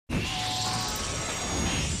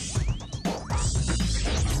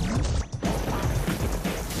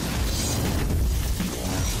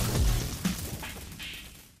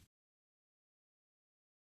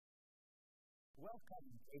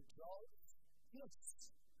welcome, April.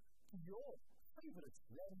 Yes, to your favorite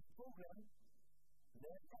learning program,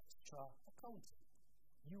 Learn Extra Accounting.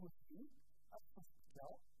 You with me, April,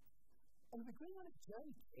 and we're going on a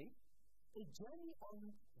journey today, a journey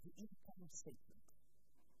on the income statement.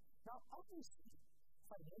 Now, obviously,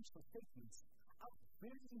 financial statements are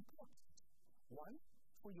very important. One,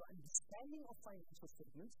 for your understanding of financial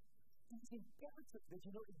statements, it is imperative that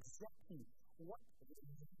you know exactly what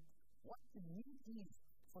the need is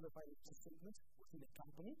for the financial statements within a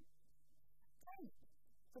company, and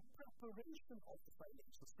the preparation of the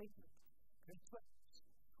financial statement.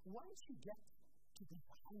 Once you get to the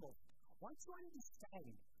hang of it, once you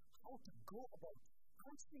understand how to go about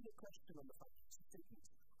answering a question on the financial statement,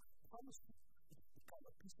 I promise you, it will become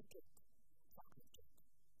a piece of cake, chocolate cake.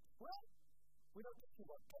 Well, we're not talking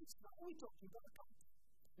about cakes, now we're talking about accounting.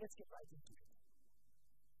 Let's get right into it.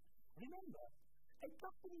 Remember, a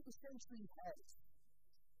company essentially has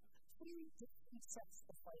three different sets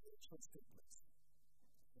of financial statements.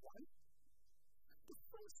 One, the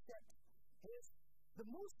first set is the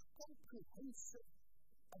most comprehensive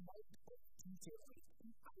amount of detail.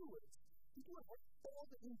 In other words, it will have all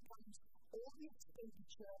the incomes, all the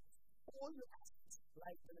expenditure, all your assets,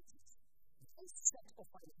 liabilities. This set of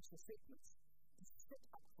financial statements is set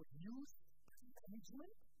up for use by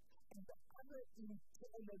management and the other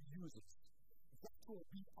internal users. That will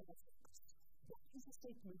be our focus. That is a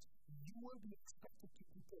statement you will be expected to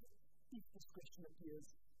prepare if this question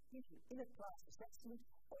appears in a class assessment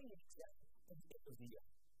or in an exam at the end of the year.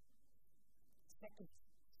 Second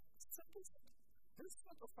set. This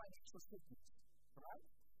set of financial statements, right,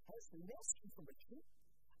 has less information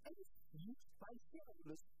and is used by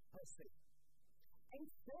shareholders per se. And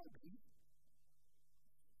thirdly,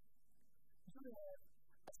 you have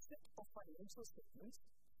a set of financial statements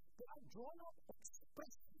that are drawn up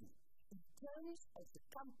expressly in terms of the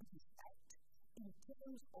Companies Act, in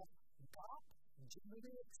terms of GAAP,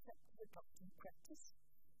 generally accepted accounting practice,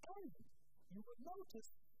 and you will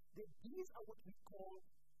notice that these are what we call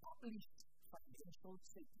published financial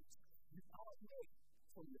statements. You are made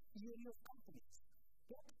from the theory of companies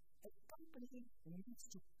that a company needs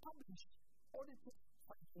to publish audited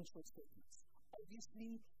financial statements.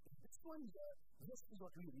 Obviously, in this one here, this is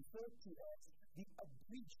what we refer to as the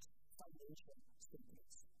abridged financial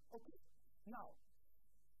statements. Okay, now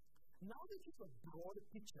that you have a broader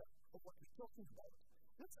picture of what we're talking about,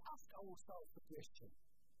 let's ask ourselves the question.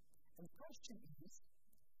 And the question is,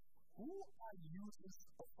 who are users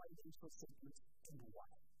of financial statements and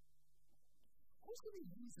why? Who's going to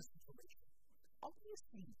use this information?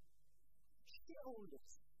 Obviously,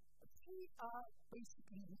 shareholders. They are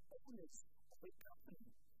basically the owners of a company,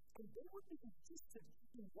 and they would be interested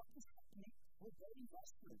in what is happening with their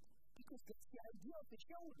investment, because that's the idea of the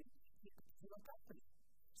shareholding in a particular company.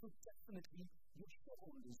 So definitely, your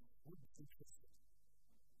shareholders would be interested.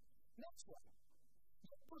 Next one,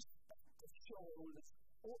 your prospective shareholders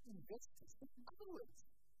or investors. In other words,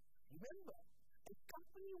 remember, a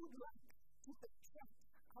company would like to attract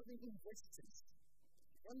other investors.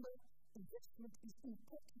 Remember, investment is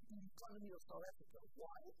important in the economy of South Africa.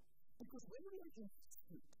 Why? Because when we have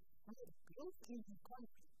investment, we have growth in the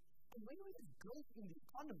economy. And when we have growth in the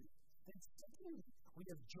economy, then certainly we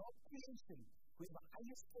have job creation, we have a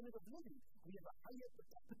higher standard of living, we have a higher per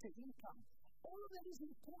capita income. All of that is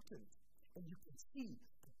important. And you can see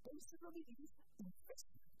the basis of it is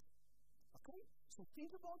investment. Okay? So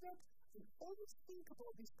think about that and always think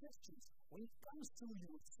about these questions. When it comes to, you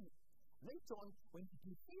will see. Later on, when you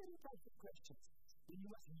do theory type of questions, then you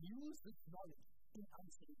must use this knowledge in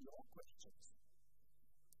answering your questions.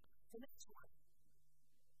 The next one.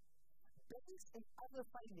 Banks and other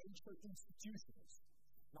financial institutions.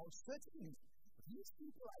 Now, certainly, these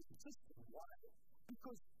people are interested. Why?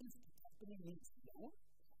 Because if the company needs loan,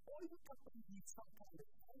 or if the company needs some kind of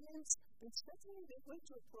finance, then certainly they're going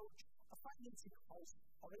to approach a financing house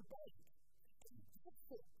or a bank. And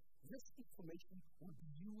therefore, this information would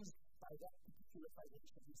be used by that particular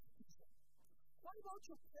financial institution. What about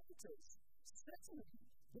your creditors? Certainly,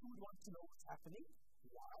 they would want to know what's happening.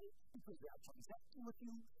 Why? Because they are transacting with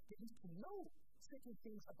you. They need to know certain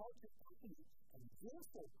things about your company. And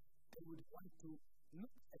therefore, they would want to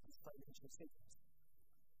look at these financial statements.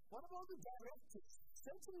 What about the directors?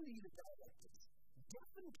 Certainly the directors.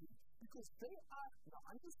 Definitely. Because they are, now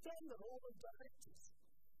understand the role of directors.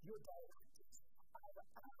 Your directors are the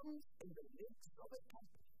arms and the legs of a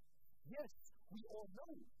company. Yes, we all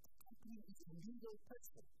know the company is a legal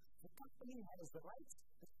person. The company has the rights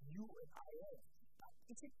that you and I have. But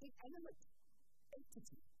it's an inanimate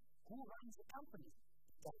entity who runs the company.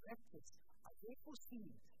 Directors are therefore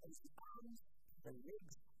seen as the arms and the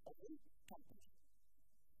legs of a company.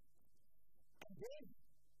 And then,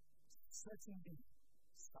 certainly,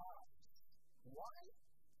 stars. Why?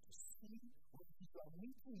 To see whether you are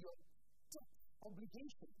meeting your debt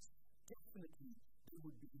obligations. Definitely, they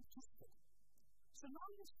would be interested. So now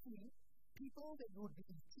you see people that would be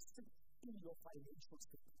interested in your financial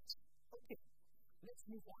statements. Okay, let's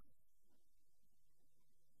move on.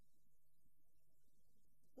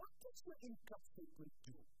 What does your income statement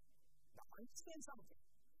do? Now, understand something.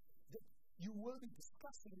 That you will be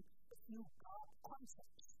discussing a few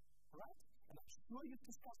concepts, right? And I'm sure you've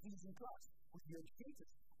discussed these in class with your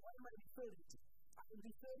educators. What am I referring to? I'm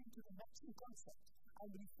referring to the matching concept.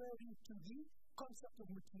 I'm referring to the concept of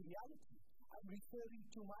materiality. I'm referring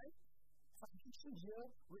to my financial year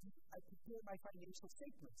when I prepare my financial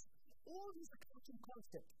statements. All these accounting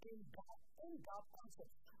concepts and GAAP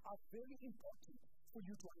concepts are very important for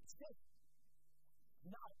you to understand.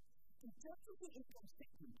 Now, in terms of the income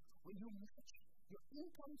statement, when you match your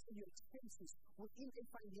incomes and your expenses within a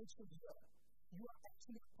financial year, you are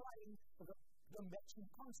actually applying the matching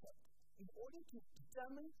concept in order to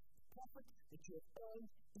determine the profit that you have earned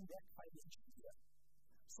in that financial year.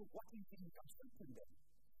 So what is the income statement then?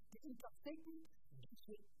 The income statement gives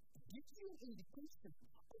you an indication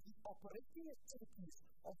of the operating activities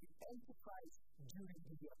of the enterprise during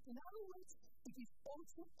the year. In other words, it is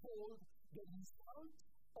also called the result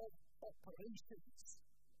of operations.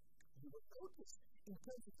 You will notice, in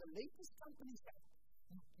terms of the latest Companies Act,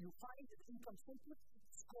 you find that the income statement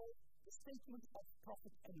is called the statement of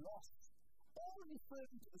profit and loss, all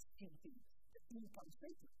referring to the same thing, the income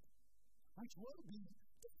statement, which will be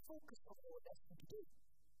the focus of our lesson today.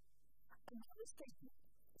 Another statement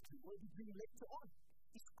that we will be doing later on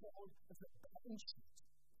is called the balance sheet,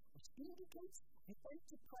 which indicates the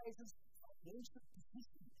enterprise's financial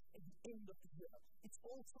position at the end of the year. It's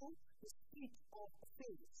also the state of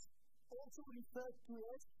affairs, also referred to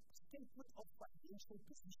as statement of financial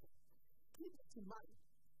position. Keep it in mind,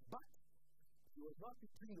 but we will not be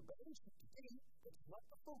doing the balance sheet today. That is not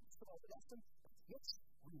the focus of our lesson, but yes,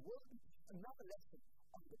 we will be doing another lesson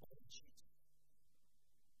on the balance sheet.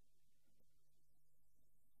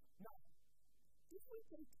 Now, if we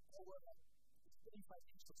take our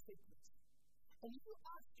financial statements, and if you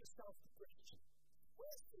ask yourself the question,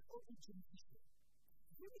 where's the origination?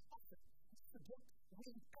 Very often, you forget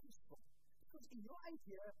where it comes from. Because in your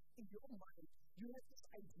idea, in your mind, you have this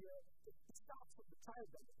idea that it starts from the trial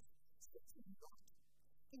balance. It's actually not.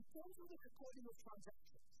 In terms of the recording of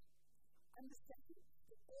transactions, understanding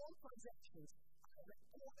that all transactions are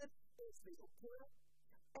recorded as they occur,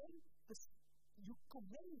 and you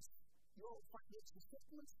commence your financial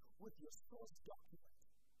statements with your source document.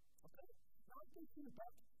 Okay? Now I can think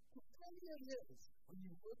back to earlier years when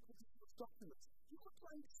you work with the source documents. You have to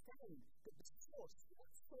understand that the source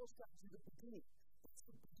comes in the beginning. It's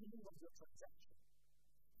the beginning of your transaction.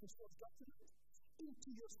 The source document into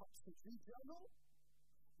your subsidiary journal.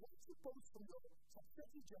 Once you post from your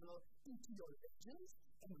subsidiary journal into your ledgers,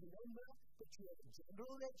 and remember that you have a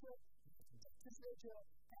general ledger, you have a debtors ledger,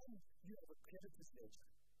 and you have a creditors ledger.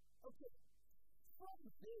 Okay. From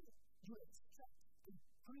there, you extract a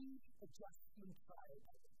pre-adjustment trial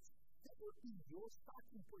balance. That would be your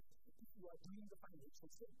starting point if you are doing the financial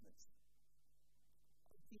statements.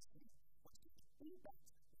 Obviously, what you impact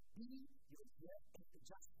be your year-end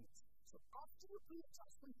adjustments. So after your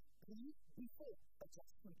pre-adjustment, before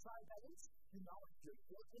adjustment trial balance, you now have your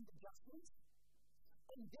year-end adjustments,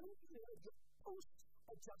 and then you have your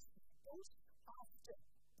post-adjustment, post-after,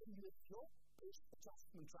 then you have your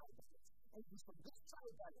post-adjustment trial balance. And from this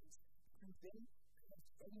trial balance, you then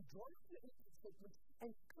draw your income statement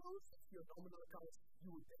and close your nominal accounts,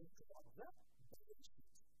 you would then draw the balance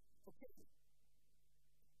sheet. Okay?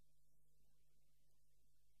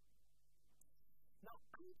 Now,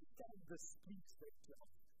 understand this, please, very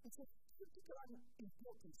clearly. It's of critical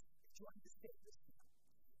importance that you understand this here.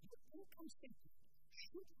 Your income statement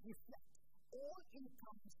should reflect all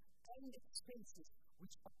incomes and expenses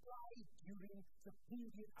which apply during the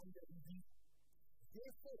period under review.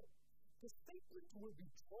 Therefore, the statement will be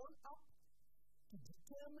drawn up to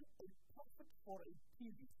determine a profit for a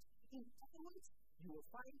period. In other words, you will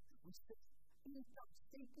find we say income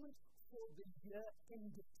statement for the year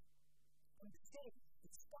ended. Understand,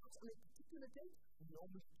 it starts on a particular date,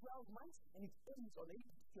 normally 12 months, and it ends on a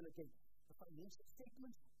particular date. The financial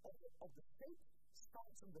statement of the state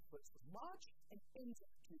starts on the 1st of March and ends on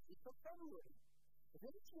the 20th of February.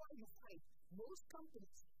 That is why you find most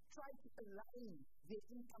companies try to align their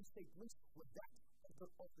income statements with that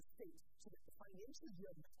of the state so that the financial year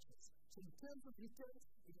matches. So in terms of returns,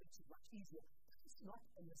 it makes it much easier. That's not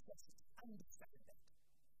a necessity. Understand that.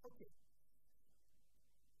 Okay.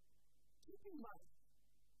 Keep in mind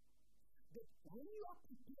that when you are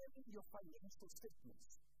preparing your financial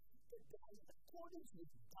statements, that they are in accordance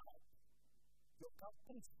with God, your God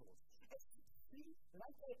principles, especially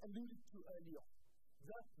like I alluded to earlier,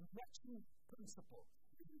 the matching principle.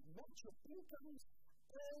 You match your incomes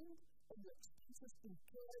earned and your expenses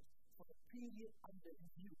incurred for the period under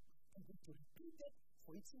review. I'm going to repeat that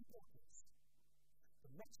for its importance.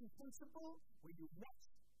 The matching principle, where you match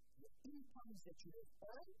the incomes that you have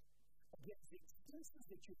earned against the expenses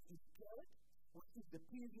that you've incurred within the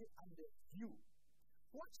period under review.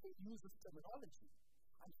 What's the use of terminology?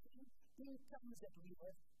 I'm saying incomes that we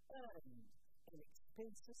have earned and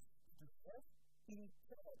expenses that we have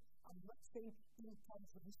incurred. I'm not saying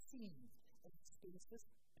incomes received and expenses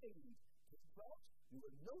paid. Because you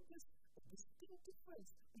will notice a distinct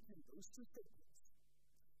difference between those two statements.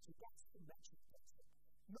 So that's the matching concept,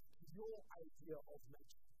 not your idea of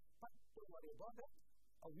matching. But don't worry about that.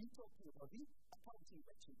 Are we talking about the accounting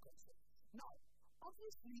matching concept? Now,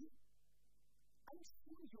 obviously, I'm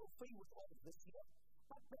sure you're familiar with all of this here,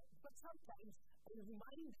 but sometimes a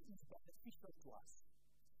reminder is beneficial to us.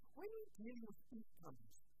 When we're dealing with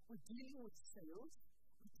incomes, we're dealing with sales,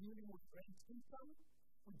 we're dealing with rent income,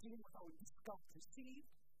 we're dealing with our discount received,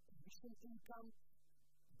 commission income,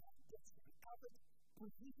 bad debts recovered,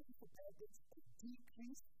 provision for bad debts a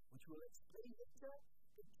decrease, which we'll explain later,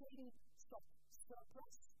 the trading stock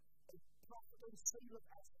surplus, a profit on sale of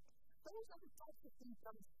assets. Those are the types of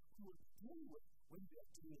incomes we will deal with when we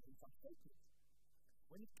are doing an income statement.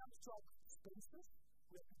 When it comes to our expenses,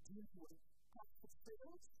 we have to deal with cost of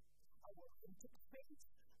sales, our rent expense,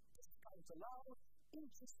 discounts allowed,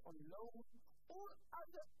 interest on loan, or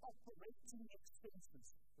other operating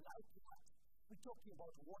expenses like what? We're talking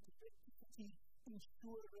about water, electricity,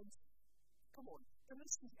 insurance. Come on, the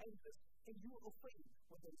list is endless, and you are afraid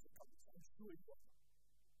when there is a company. I'm sure you are.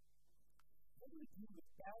 When we deal with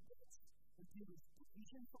bad debts, we deal with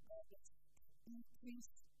provision for bad debts,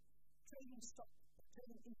 increase, trading stock,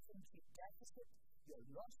 trading inventory deficit, your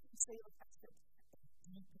loss in sale of assets, and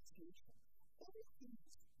depreciation. All of these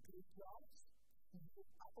great jobs, you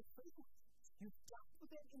are afraid with. You've dealt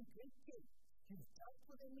with them in great game. You've dealt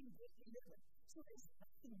with them in great 11. So there's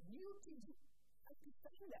nothing new to you. I can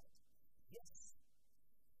say that. Yes,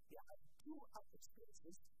 there are two other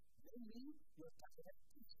expenses, namely your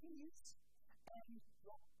director's fees and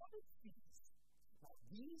your audit fees. Now,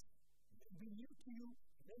 these may be new to you.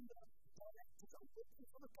 Remember, directors are working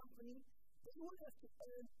for the company. They will have to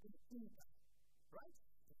earn an income, right?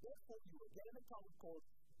 Therefore, you will get an account called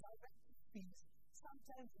director's fees,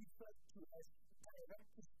 sometimes referred to as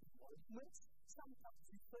director's involvements, sometimes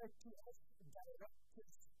referred to as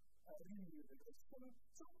director's remuneration.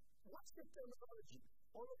 So, what's the terminology?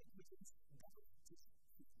 All of it means director's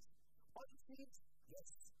fees. Audit fees, yes,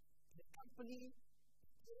 the company,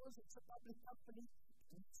 because it's a public company,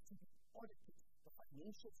 needs to be audited. The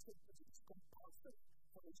financial statement is compulsory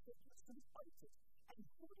for the statements to be audited. And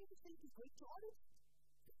who do you think is going to audit?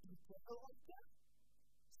 The internal auditor?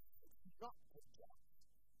 It's not the job.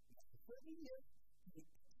 It's 30 years to the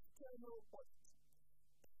external audit.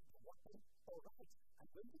 All right. I'm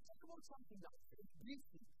going to talk about something now very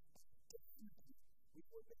briefly. Definitely, we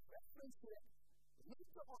will make reference to it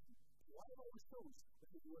later on in one of our shows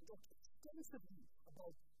where we will talk extensively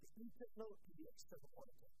about the internal to the external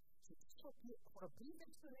auditor. So to stop here for a brief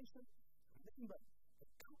explanation, remember, the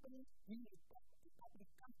company, being a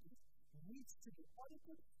public company, needs to be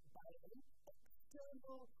audited by an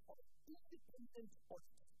external or independent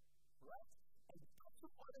auditor. Right? And the types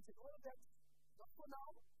of audits and all of that, not for now,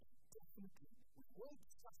 definitely, we will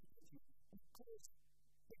discuss it with you because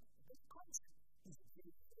the concept is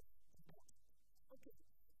very, very important. Okay.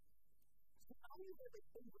 So now we have an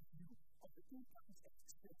overview of the incomes and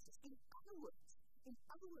expenses. In other words,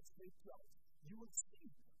 very close, you will see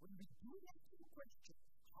when we do answer the question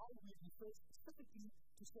how we refer specifically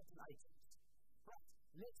to certain items. Right,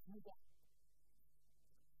 let's move on.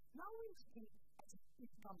 Now we're looking at an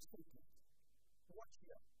income statement. Watch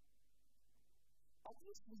here.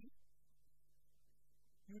 Obviously,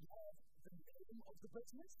 you'd have the name of the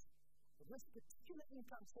business. This particular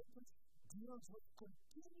income statement deals with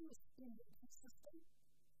continuous inventory system.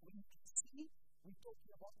 When you can see, we're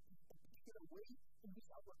talking about a particular way in which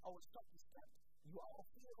our stock is kept. You are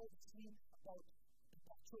aware, obviously, about the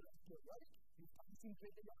actual and periodic. You've done this in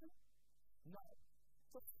grade 11. Now,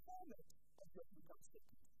 the format of your income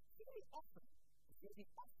statement. Very often,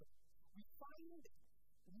 we find that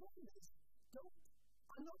lenders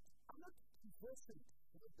are not conversant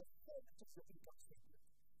with the format of your income statement.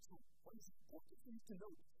 So So, what is important for you to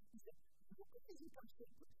note is that look at the income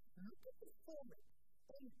statement, look at the format,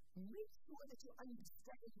 and make sure that you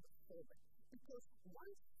understand the format. Because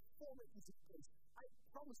once format is in place, I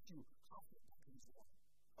promise you half the battle is won.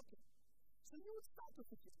 Okay. So you would start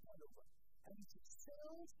off with your turnover, and it's your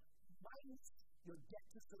sales minus your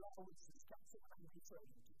debtors allowances. That's what I'm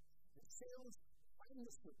referring to. The sales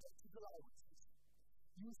minus your debtors allowances.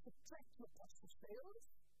 You subtract your cost of sales,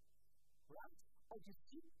 right? As you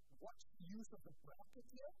see, watch the use of the bracket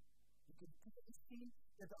here. You can clearly see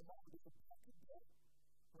that the amount is a bracket there,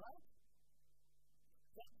 right?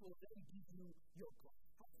 That will then give you your gross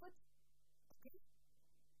profit, okay?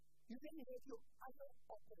 You then have your other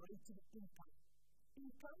operating income.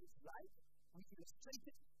 Incomes, right? We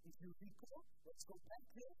illustrated, if you recall, let's go back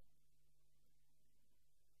there.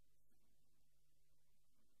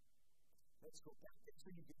 Let's go back there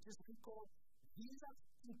so you can just recall, these are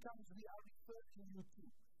incomes we are referring you to.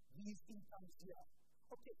 These incomes here.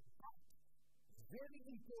 Okay, but very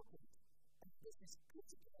important, and this is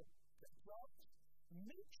critical, that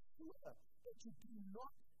make sure that you do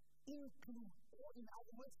not include, or in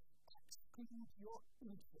other words, exclude your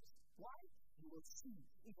interest. Why? You will see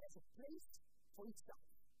it has a place for itself.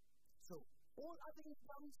 So, all other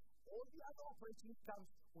incomes, all the other operating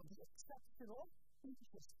incomes, with the exception of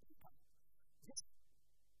interest income.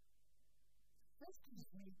 This gives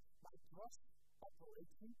me my gross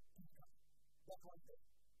operating income. That one thing.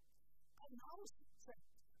 I now subtract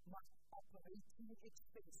my operating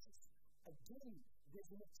expenses. Again,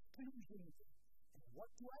 there's an exclusion there. And what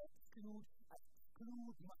do I exclude? I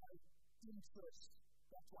exclude my interest.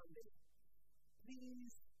 That's one thing.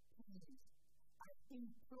 Please, I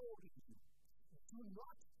implore you, do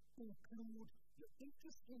not include your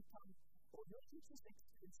interest income or your interest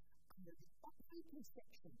expense under the operating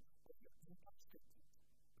section of your income statement.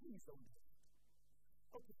 Please don't do it.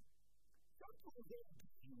 Okay. Don't forget you.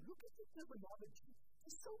 Look at the terminology.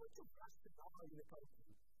 There's so much of rationale in the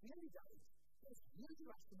accounting. Really does. There's really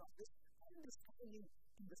rationale. There's understanding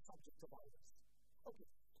in the subject of ours. Okay.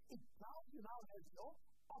 It tells you now as your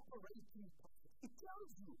operating profit. It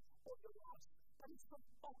tells you what your loss, but it's from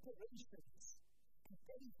operations. And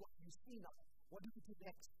that is what you see now. What do we do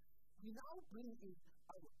next? We now bring in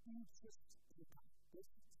our interest income.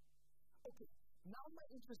 Okay, now my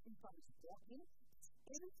interest income is brought in,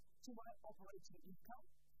 into my operating income,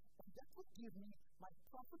 and that will give me my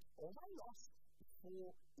profit or my loss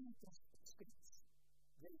before interest expense.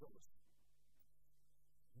 There it goes.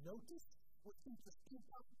 Notice with interest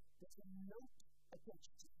income, there's a note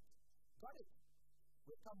attached to it. Got it?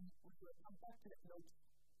 We'll come back to that note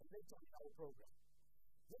later on in our program.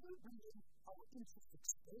 Then we'll bring in our interest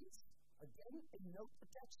expense. Again, a note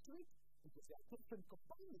attached to it, because there are different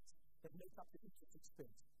components that make up the interest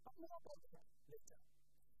expense. But more about that later.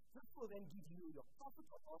 This will then give you your profit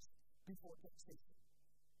or loss before taxation.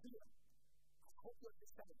 Clear? I hope you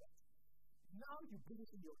understand that. Now you bring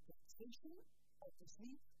in your taxation,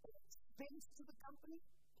 obviously, an expense to the company.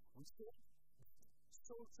 We said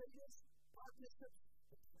sole traders, partnerships,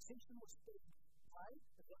 the taxation was paid by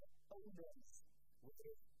the owners.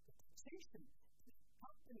 Whereas the taxation to the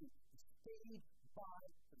company is paid by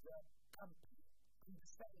the company.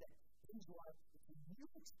 Understand that. This is why it's a new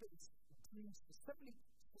expense dealing specifically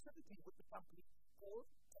with the company for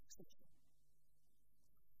taxation.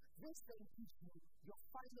 This then gives you your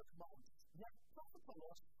final amount, net profit or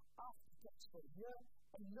loss after tax for a year,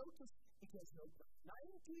 and notice it has no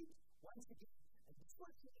line to it once again. And this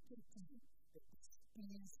will indicate to you that this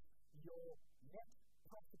is your net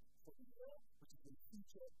profit for the year, which is a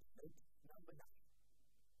feature note number 9.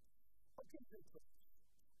 Okay, great.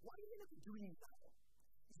 What we're going to be doing now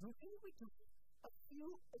is we're going to be doing a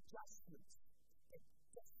few adjustments that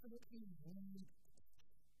definitely need attention.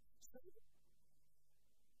 So,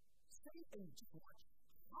 stay and just watch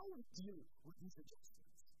how we deal with these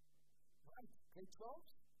adjustments. Right, grade 12?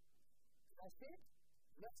 As I said,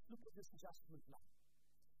 let's look at this adjustment now.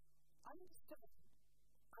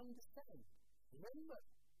 Understand. Remember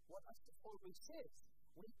what Asif always says.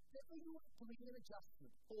 Whenever you are doing an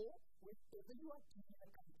adjustment or whenever you are doing a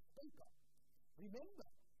kind of paper, remember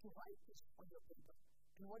to write this on your paper.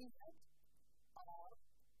 And what is that?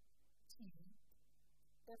 RTFQ.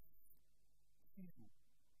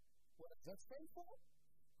 What does that stand for?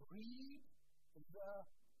 Read the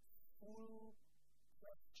full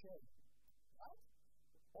question. Right?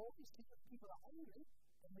 Obviously, people are hungry,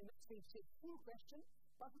 and the next thing say full question,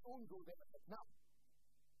 but we won't go there now.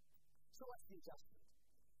 So what's the adjustment?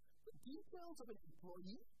 The details of an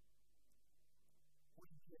employee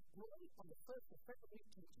when the employee on the 1st of February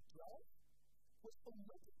 2012 was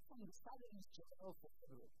omitted from the salaries journal for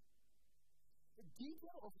February. The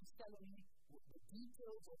details of his salary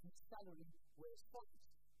were as follows.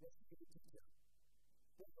 Let's give it to you.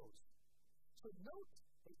 There goes. So note,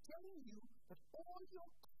 they're telling you that all your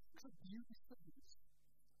contributions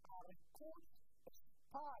are recorded as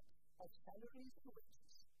part of salaries and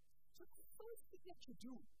wages. So the first thing that you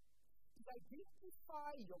do is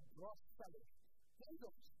identify your gross salary. There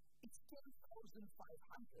goes. It's 10,500.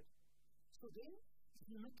 So then, if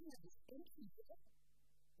you're looking at this entry there,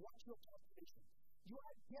 what's your calculation? You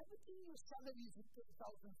are debiting your salaries with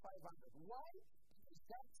 10,500. Why? Because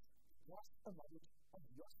that's what's the amount of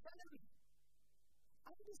your salary.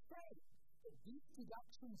 Understand that these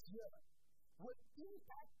deductions here will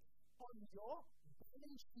impact on your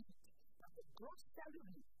balance sheet. Now, the gross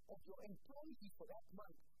salary of your employee for that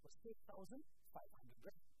month was 10,500.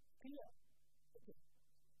 Clear? Okay.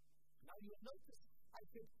 Now you'll notice I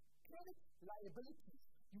said credit liabilities.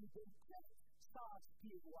 You then credit SARS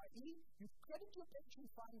PAYE, you credit your pension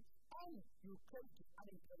fund, and you credit your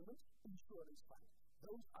unemployment insurance fund.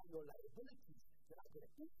 Those are your liabilities that are going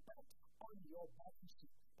to impact on your balance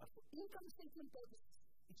sheet. But for income statement purposes,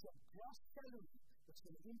 it's your gross salary that's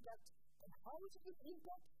going to impact. And how is it going to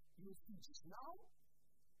impact? You'll see just now.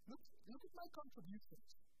 Look at my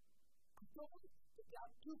contributions. I told you that there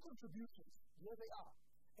are two contributions. Here they are.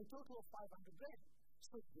 A total of 500 rand.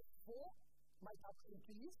 So therefore, my tax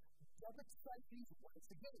increase, debit salaries,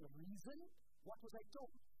 once again, the reason, what was I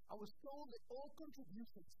told? I was told that all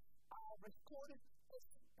contributions are recorded as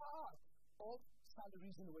part of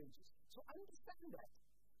salaries and wages. So understand that.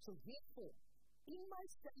 So therefore, in my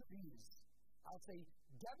salaries, I'll say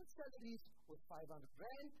debit salaries was 500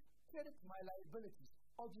 rand, credit my liabilities.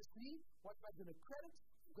 Obviously, what am I going to credit?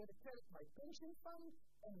 I'm going to credit my pension fund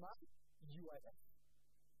and my UIF.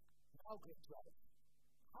 Now, grade 12.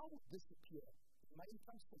 How would this appear in my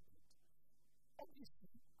income statement?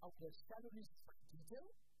 Obviously, I would have salaries by detail.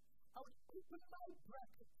 I would open my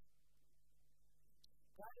bracket.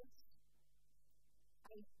 Guys,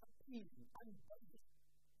 I'm appealing, I'm begging.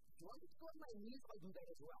 If you want me to go on my knees, I'll do that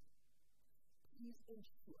as well. Please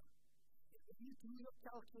ensure that if you do your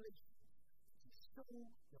calculations, you show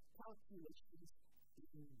your calculations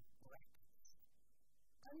in brackets.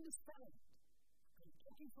 Understand, I'm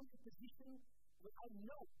talking from a position where I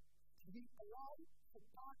know to be allowed for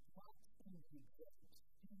part marks in the exam.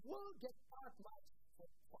 You will get part marks for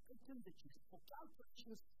items that you do, for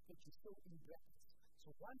calculations that you show in brackets.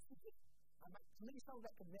 So once again, I may sound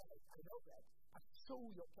like a man, I know that. I show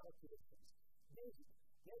your calculations. There's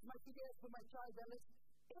my figures for my trial balance,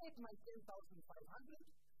 add my 10,500,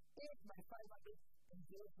 add my 500, and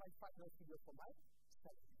there's my final figure for my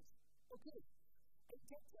salaries. Okay, a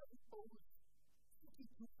debtor who owes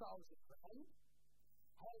 52,000 rand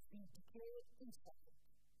has been declared insolvent.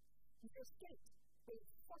 His estate paid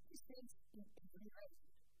 40 cents in every rand,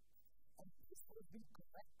 and this has been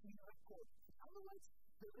correctly recorded. In other words,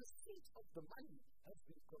 the receipt of the money has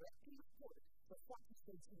been correctly recorded, the 40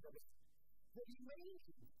 cents in the rand. The remaining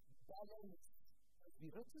balance has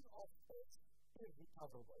been written off as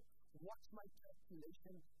irrecoverable. What's my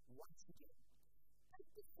calculation once again? Take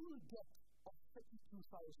the full debt of 32,000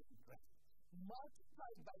 rand,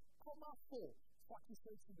 multiplied by 4, 40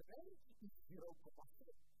 cents in the rand is 0.4,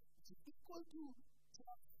 which is equal to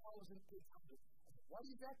 12,800. And what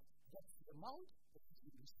is that? That's the amount that has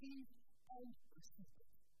been received and received.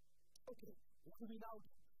 Okay, what do we now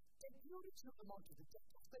do? Take the original amount of the debt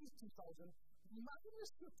of 32,000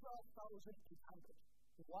 minus the 12,800.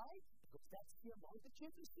 Why? Because that's the amount that you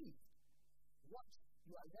have received. What?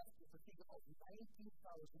 You are left with a figure of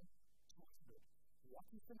 19,200. What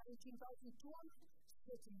is the 19,200?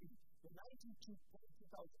 Certainly, the 19,200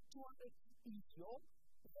 is your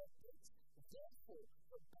bad debt. Therefore,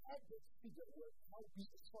 the bad debt figure will now be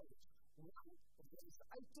as follows. One, there is the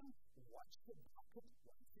item, watch the bracket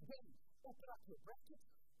once again. Open up your bracket.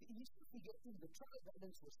 The initial figure in the trial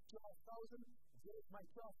balance was 12,000. There's my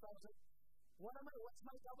 12,000. What's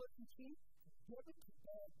my double entry? Debit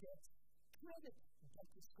bad debt, credit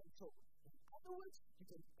debtors control. In other words, you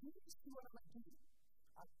can clearly see what am I doing.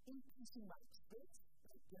 I'm increasing my expense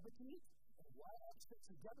by debiting it. And why am I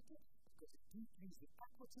expensive debiting? Because it decreases the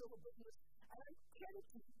equity of a business. And I'm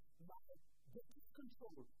crediting my debtors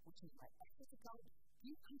control, which is my asset account,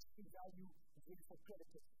 decreased in value, and therefore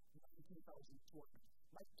credited 19,200.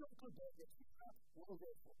 My total bad debt figure will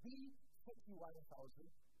therefore be 31,200.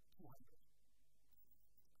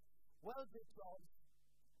 Well, this was,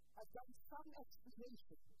 I've done some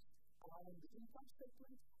explanations around the income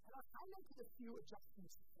statement, and I've highlighted a few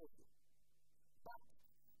adjustments for you. But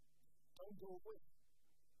don't go away,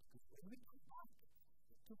 because when we come back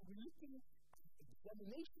to looking at the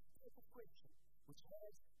examination type of question, which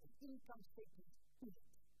has an income statement in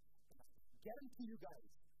it. And I guarantee you guys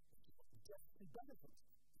that you will definitely benefit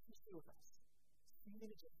if you stay with us. See you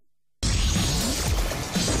in a jiffy.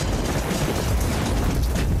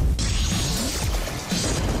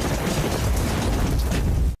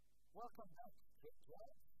 Welcome back, grade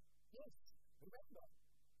 12. Yes, remember,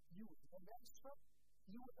 you were extra,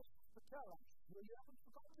 you were the challenge. You haven't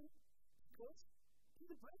forgotten, because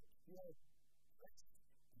in the break, you had rest.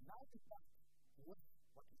 And now we're back with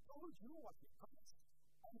what we told you, what we promised,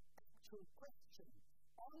 an actual question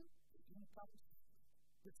on the income statement.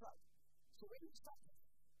 That's right. So when we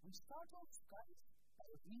start off, guys, by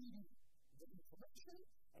reading the information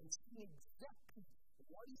and seeing exactly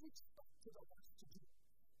what is expected of us to do.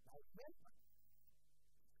 Now remember,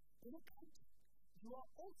 in accounting, you are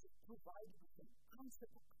also provided with an answer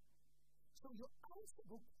book. So your answer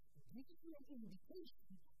book gives you an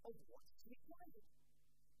indication of what's required.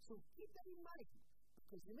 So keep that in mind,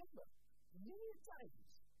 because remember, many times,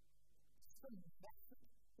 the method,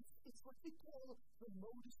 it's what we call the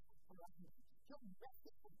modus operandi, your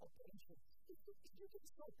method of operation. If you can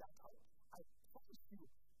sort that out, I promise you,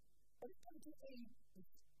 when it comes to A,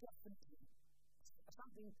 it's definitely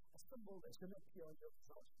something, a symbol that's going to appear on your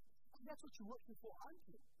results. And that's what you're working for, aren't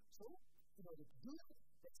you? So, in order to do that,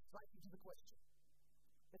 let's dive into the question.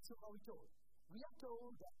 Let's see how we told. We are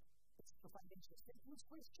told that it's the financial statements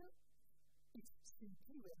question. It's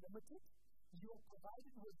simply limited. You are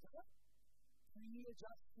provided with the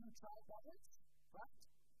pre-adjustment trial balance, right?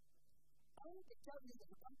 And they tell you that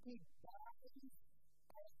the company buys and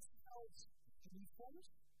sells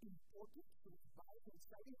uniforms, imported, so it's buying and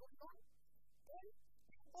selling going on. And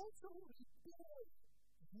they also repair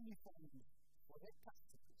uniforms for their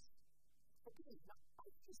customers. Okay, now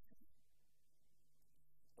obviously,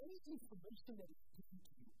 any information that is given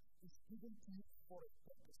to you is given to you for a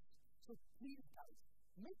purpose. So please, guys,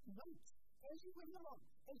 make notes as you went along.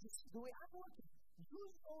 And this is the way I'm working.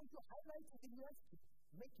 Use all your highlights in your essay.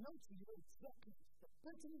 Make notes so you know exactly the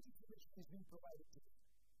pertinent information is being provided to you.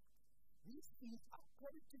 These things are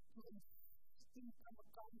credited to an income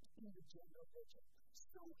account in the general ledger.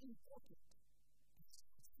 So important.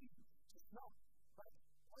 Just now, right?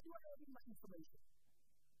 What do I have in my information?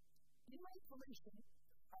 In my information,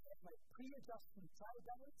 I have my pre-adjustment trial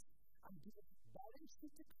balance. I'm given balance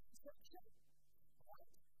sheet section, right?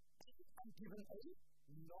 And I'm given a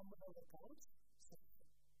nominal account section.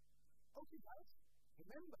 Okay, guys,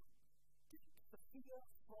 remember, take the figure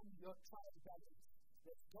from your trial balance.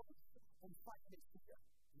 Let's go and find this figure.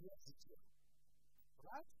 Yes, it's here.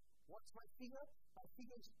 Right? What's my figure? My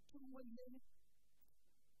figure is 2,720,000.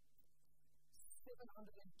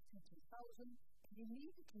 And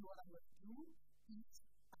immediately what I'm going to do is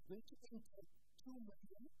I'm going to enter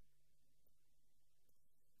 2,720,000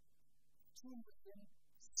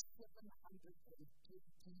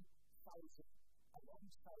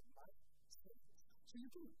 alongside my sales. So you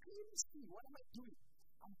can clearly see what am I doing.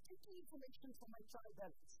 I'm taking information from my trial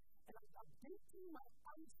balance and I'm updating my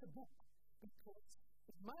answer book because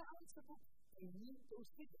in my answer book I need those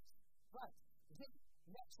figures. Right, then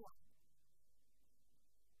next one.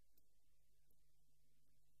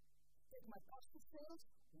 Take my cost of sales,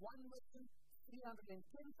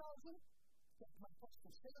 1,310,000. Take my cost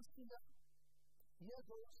of sales figure. Here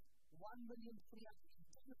goes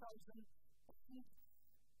 1,310,000.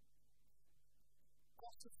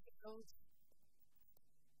 Cost of sales,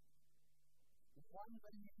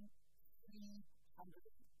 1,310,000.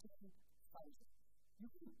 You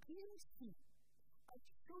can clearly see I'm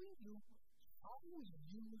showing you how we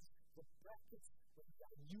use the brackets when we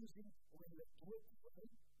are using when we are doing an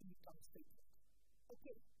income statement.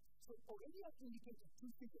 Okay, so already I've indicated two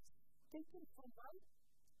figures taken from my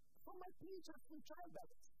pre-adjustment trial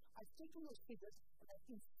balance. I've taken those figures and I've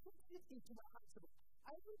inserted it into my answer book.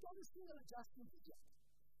 I haven't done a single adjustment yet,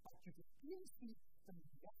 but you can clearly see the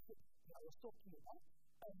method that I was talking about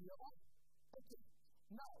earlier on. Okay,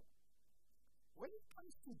 now, when it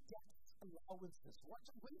comes to debt allowances, watch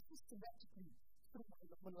I'm going systematically through my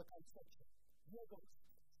nominal account section. Here goes.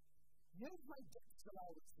 Here's my debt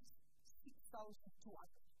allowances, 6,200.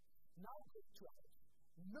 Now go to ours.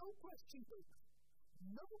 No question paper.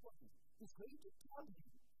 Nobody is going to tell you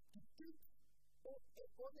to take or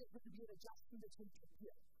there's going to be an adjustment that's going to appear.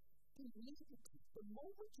 Immediately, the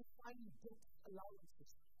moment you find debt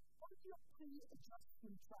allowances on your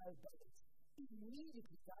pre-adjustment trial balance,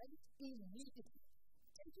 immediately, guys, immediately,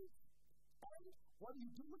 take it, and what do you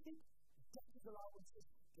do with it? Debt allowances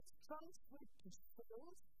gets transferred to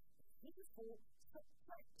sales, therefore,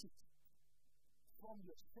 subtract it from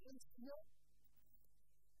your sales here,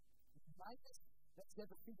 minus, let's get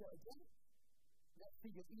the figure again, that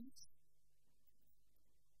figure is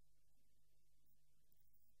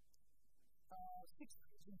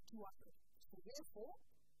 6,200. So therefore,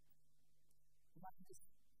 minus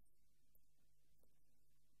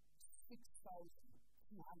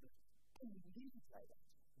 6,200. And we leave it like that.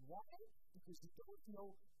 Why? Because we don't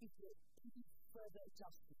know if there are any further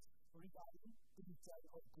adjustments regarding the design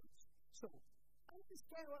of goods. So,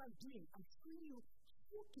 understand what I'm doing. I'm showing you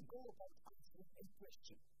how to go about answering a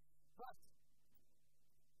question. But,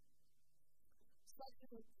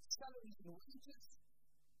 starting with salaries and wages,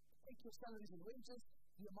 take your salaries and wages,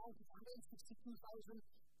 the amount of 162,000,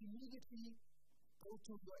 immediately go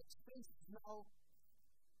to your expenses now.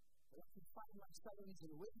 I can find my salaries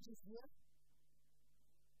and wages here.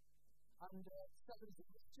 Under salaries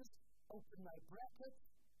and wages, open my bracket.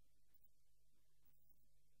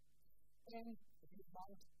 And the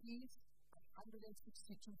amount is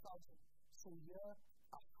 162,000. So here,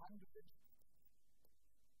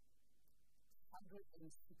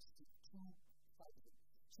 162,000.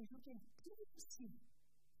 So you can clearly see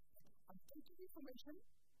I'm taking information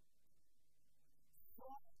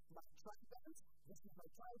from my trial balance. This is my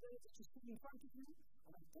trial balance that you see in front of you.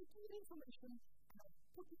 And I'm taking the information and I'm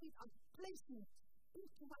putting it, I'm placing it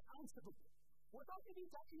into my answer book without any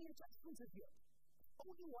adjustments here.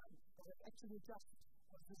 Only one that I've actually adjusted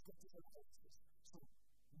was this debtors analysis. So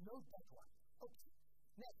note that one. Okay.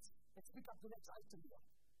 Next, let's pick up the next item here.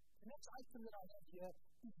 The next item that I have here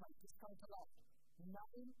is my discount allowed. 905.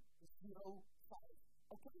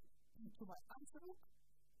 Okay? Into my answer book,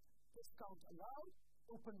 discount allowed,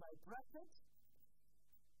 open my bracket,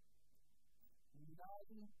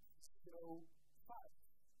 905.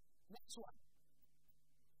 Next one.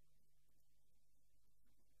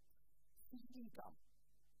 Fee income.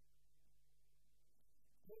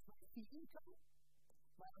 Here's my fee income.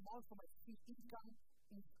 My amount for my fee income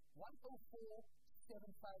is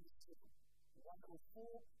 104,750.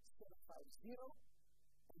 104,750.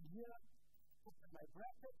 And here, open my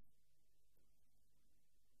bracket.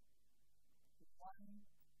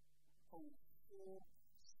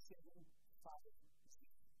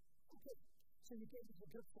 104,750. Okay, so you get the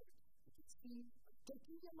good point. You can see I'm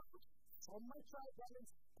taking the amount from my trial balance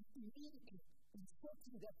and immediately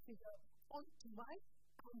inserting that figure onto my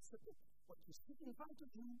answer book. What you see in front of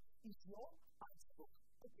you is your answer book.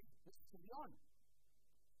 Okay, let's carry on.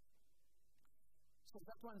 So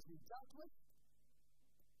that one's been dealt with.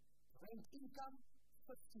 Rent income,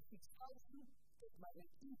 56,000. Take my rent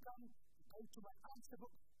income, go to my answer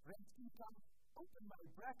book, rent income, open my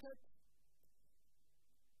bracket,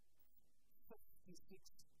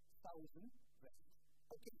 56,000 rent.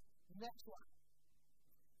 Okay, next one.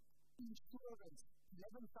 Insurance,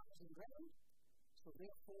 11,000 rand. So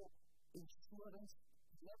therefore, insurance,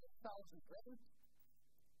 11,000 rand.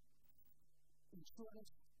 Insurance,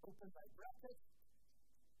 open my bracket.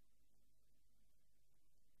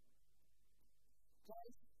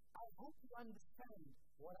 Guys, I hope you understand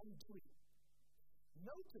what I'm doing.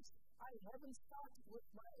 Notice, I haven't started with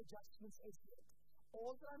my adjustments as yet.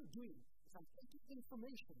 All that I'm doing is I'm taking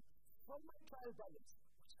information from my trial balance,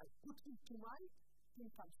 which I put into my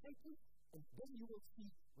income statement, and then you will see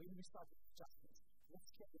when we start with adjustments.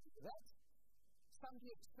 Let's check into that.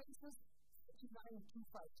 Sundry expenses,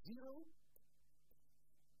 39,250.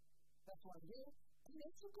 That's one there. And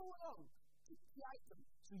as you go along, pick the item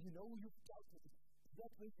so you know you've dealt with it.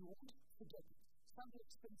 That way you won't forget it. Sundry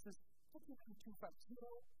expenses, 39,250.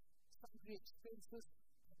 Sundry expenses,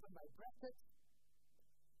 open my bracket.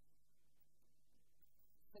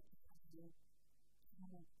 39,250.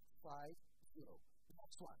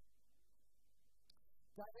 Next one.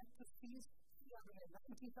 Director fees,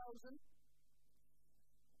 390,000.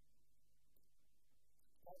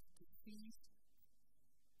 Director fees,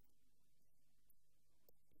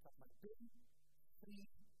 pick up my pen,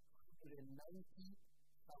 390,000.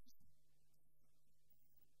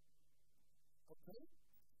 Okay?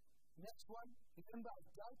 Next one, remember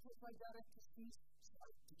I've dealt with my director's fees, so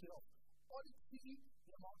I took it off. Audit fee,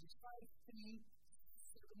 the amount is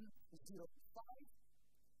 53705.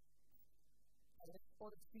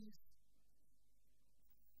 Audit fees,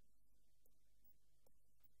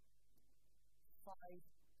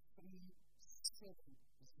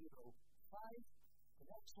 53705. The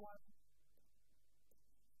next one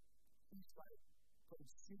is by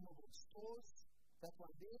consumable stores. That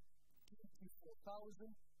one there, 24,000.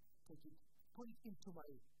 Take it, put it into my,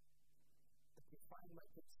 find my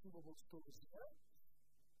consumable stores here.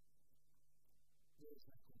 There's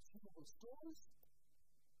my consumable stores.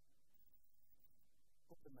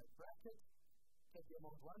 Open my bracket. Get the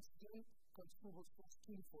amount once again. Consumable stores,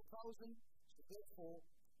 24,000. So therefore,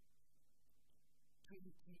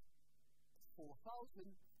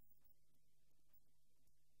 24,000.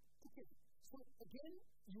 Okay, so again,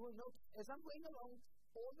 you will note as I'm going along,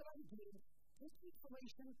 all that I'm doing, taking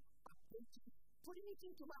information, updating, putting it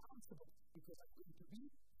into my answer book because I'm going to be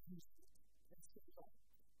using it. Let's get it on.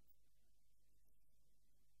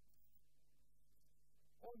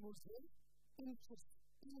 Almost there. Interest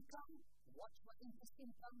income. Watch my interest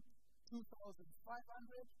income. 2,500.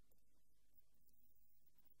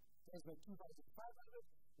 There's my 2,500.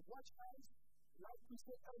 Watch guys. Like we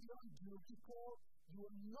said earlier on, do you recall you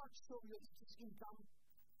will not show your interest income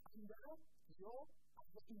under your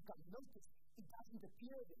other income. Notice it doesn't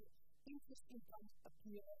appear there. Interest income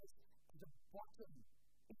appears at the bottom.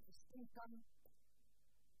 Interest income.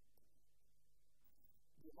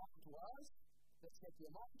 The amount was, let's get the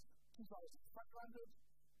amount, 2,500.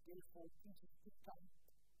 Therefore, interest income,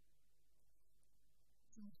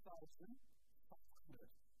 2,500.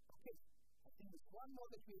 Okay, I think there's one more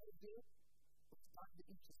that we have there. Let's start the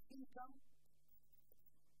interest income.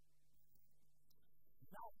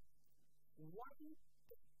 Now, one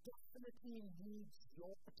that definitely needs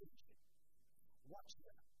your attention. Watch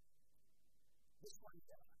there. This one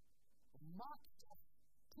there. Marked off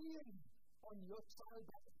clearly on your trial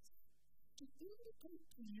balance to indicate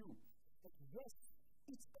to you that yes,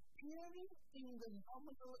 it's appearing in the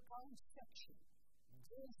nominal account section.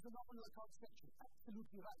 There's the nominal account section.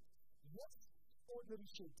 Absolutely right. Yes, ordinary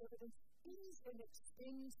share dividends is an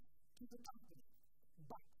expense to the company.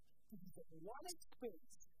 But it is a one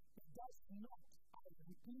expense that does not, I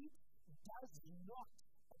repeat, does not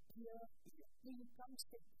appear in your income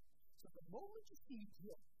statement. So the moment you see it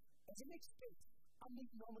here as an expense under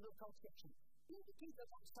the nominal account section, indicate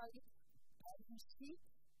that outside it, balance sheet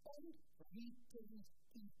and retained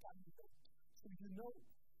income event. So you know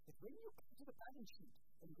that when you come to the balance sheet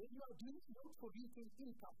and when you are doing note for retained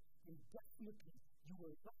income, then definitely you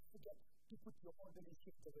will not forget to put your ordinary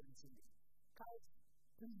share dividends in there. Guys,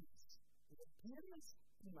 please, it appears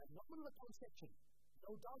in my nominal account section,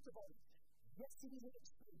 no doubt about it. Yes, it is an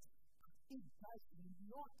expense, but it does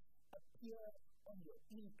not appear on your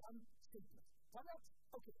income statement. All right?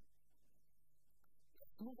 Okay.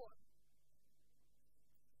 Let's move on.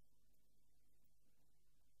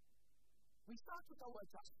 We start with our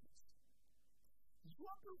adjustments. You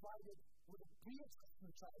are provided with a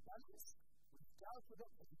pre-adjustment trial balance. We've dealt with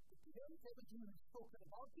it at the beginning, we've spoken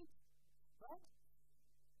about it, right?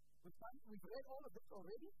 We've read all of it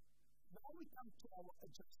already. Now we come to our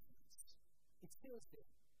adjustments. It says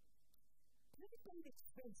there, prepaid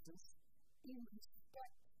expenses in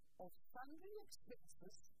respect of sundry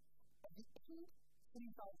expenses at the end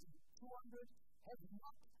 3,200 have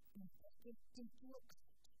not been taken into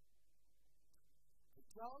account.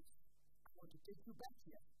 Charles, I want to take you back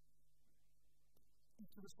here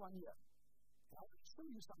into this one here. And I want to show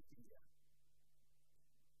you something here.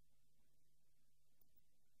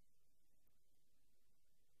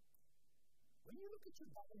 When you look at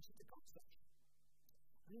your balance sheet account section,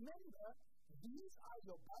 remember, these are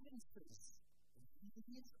your balances.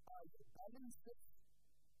 These are your balances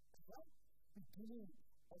at the beginning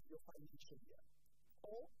of your financial year,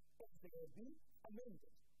 or if they have been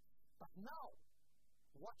amended. But now,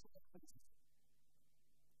 what happens?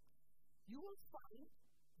 You will find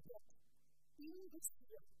that in this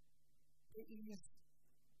year, there is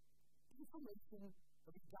information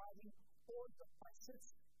regarding all the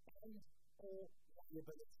assets and all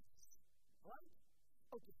liabilities. Right?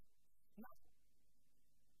 Okay. Now,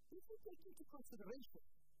 if you take into consideration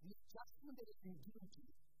the adjustment that has been given to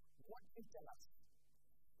you, what they tell us?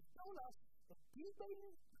 They tell us that prepaid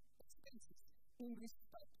expenses in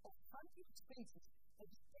respect of funding expenses at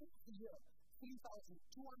the end of the year, 3,200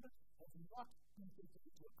 have not been taken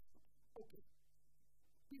into account. Okay.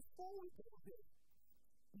 Before we go there,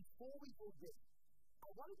 I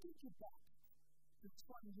want to take you back to this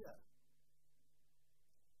one here.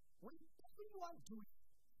 Whenever you are doing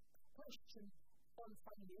a question on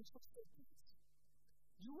financial statements,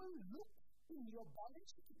 you will look in your balance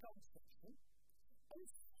sheet account section and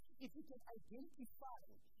see if you can identify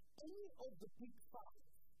any of the big five.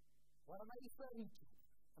 What am I referring to?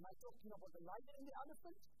 Am I talking about the lion and the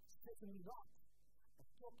elephant? Certainly not. I'm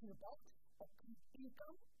talking about accrued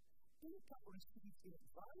income, income received in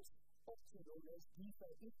advance, also known as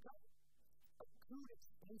deferred income, accrued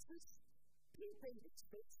expenses, prepaid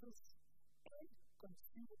expenses, and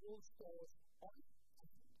consumable stores on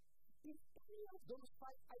hand. If any of those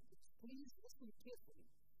five items, please listen carefully,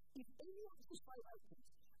 if any of those five items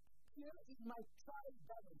appear in my trial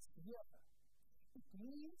balance here, it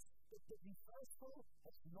means that the reversal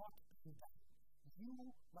has not been done.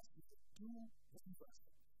 You must do the reversal.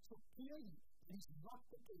 So clearly, It is not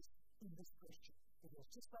the case in this question. It was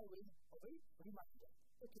just by way of a reminder.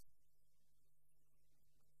 Okay.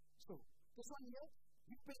 So, this one here,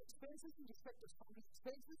 you pay expenses in respect of sundry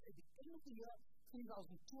expenses. At the end of the year,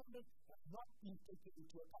 3,200 have not been taken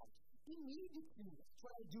into account. Immediately,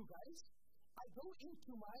 what I do, guys, I go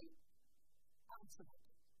into my answer book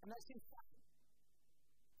and I say, fine.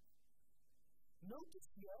 Notice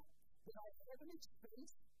here that I have an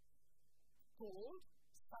expense called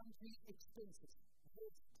sundry expenses.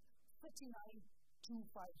 There's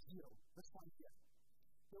 39,250. This one here.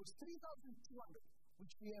 There was 3,200,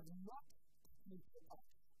 which we have not taken into account.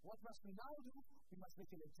 What must we now do? We must make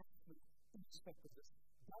an adjustment in respect of this.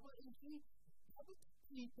 Double entry, double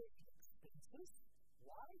prepaid expenses.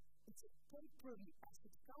 Why? It's a temporary asset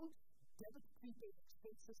account. Debit prepaid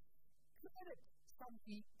expenses. Credit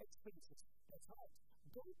sundry expenses. That's right.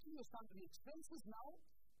 Go to your sundry expenses now,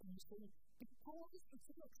 and you say, because it's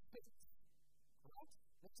an expense, right?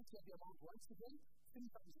 Let's just get the amount once again,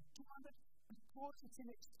 3,200, because it's an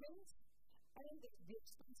expense, and the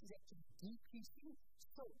expense is actually decreasing.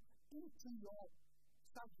 So, into your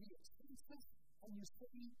sundry expenses, and you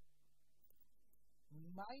say,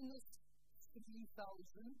 minus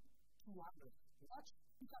 3,200. Watch,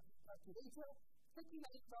 you got the calculator,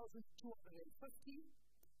 39,250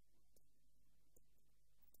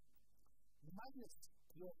 minus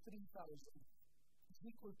your 3,000 is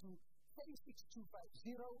equal to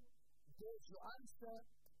 36,250. There's your answer,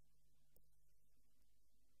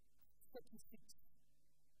 36,250.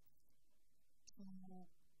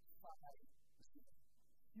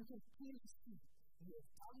 You can clearly see you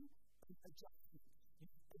have done an adjustment.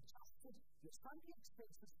 You have adjusted your sundry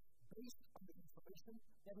expenses based on the information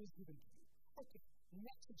that is given to you. Okay,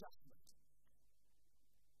 next adjustment.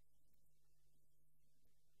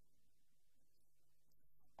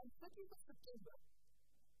 On 30th of September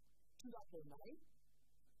 2009,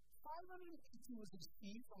 580 was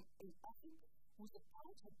received from a applicant whose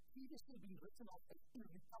account had previously been written off as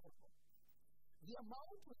irrecoverable. The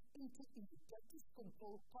amount was entered in the debtors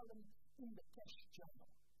control column in the cash journal.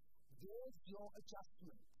 There's your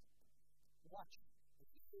adjustment. Watch.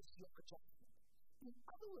 There's your adjustment. In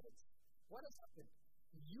other words, what has happened?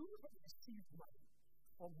 You have received money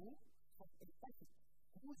from who? From a applicant.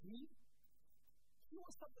 Who is he? He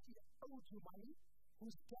was somebody that owed you money,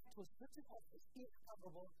 whose debt was written off as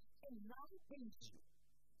irrecoverable, and now pays you.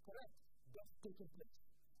 Correct? That's taken place.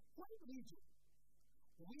 What did we do?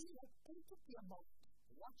 We have entered the amount.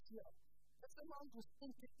 Watch here. This amount was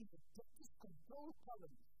entered in the debtors control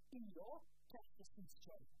column in your cash receipts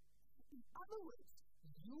journal. In other words,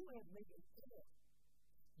 you have made an error.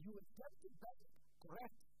 You have debited back.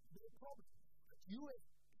 Correct? No problem. But you have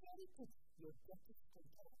credited your debtors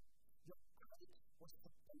control. Your credit was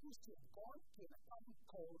supposed to have gone to an account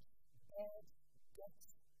called bad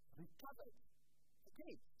debts recovered.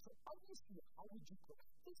 Okay, so obviously, how would you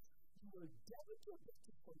correct this? You will debit your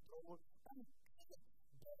debtors control and credit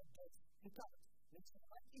bad debts recovered. Let's get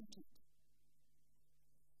right into it.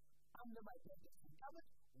 Under my bad debts recovered,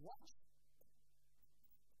 watch.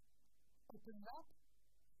 Open it up.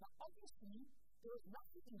 Now, obviously, there is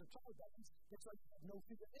nothing in the trial balance, that's why you have no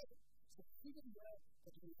figure there. So the figure there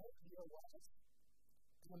that we have here was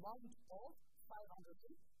an amount of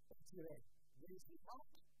 580. There is the amount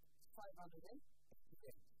 580.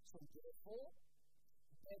 So therefore,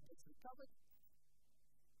 bad debts recovered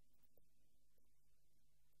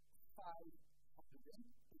 580.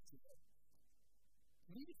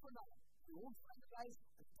 Leave it for now. We won't finalize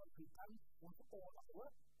until we're done with all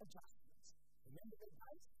our adjustments. Remember that,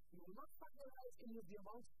 guys, we will not finalize any of the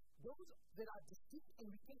amounts. Those that are distinct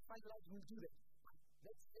and we can finalize, we'll do that.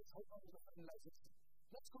 Let's hold on to the finalization.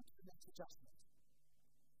 Let's go to the next adjustment.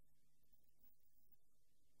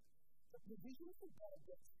 The provision for bad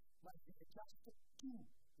debts must be adjusted to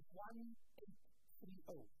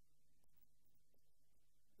 1830.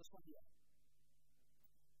 This one here.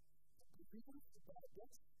 The provision for bad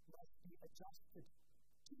debts must be adjusted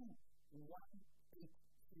to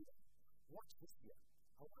 1830. Watch this here.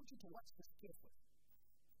 I want you to watch this carefully.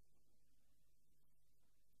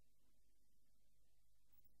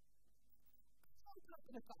 Open up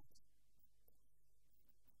an account.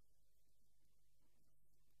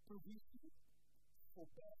 Provision for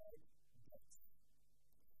bad debts.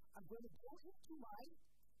 I'm going to go into my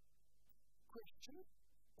question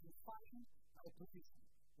and find my provision.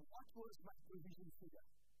 What was my provision figure?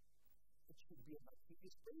 It should be on my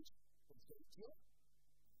previous page. Let's get it here.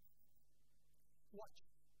 Watch.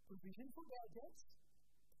 Provision for bad debts.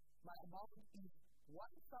 My amount is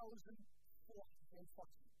 1,440.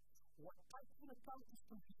 What type of account is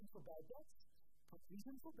provision for bad debts?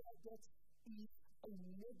 Provision for bad debts is a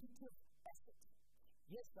negative asset.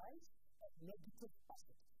 Yes, guys, a negative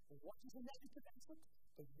asset. What is a negative asset?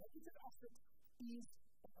 A negative asset is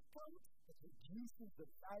an account that reduces the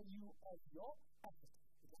value of your asset.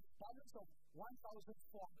 It has a balance of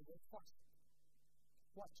 1,440.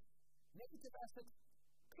 Watch. Negative asset,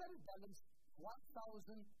 credit balance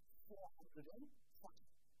 1,440.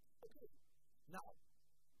 Okay. Now,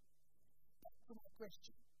 back to my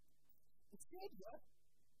question. It said here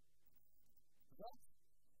that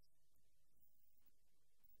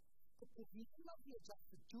the provision of the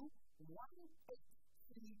adjusted to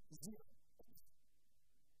 1830.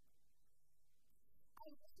 I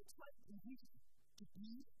want my provision to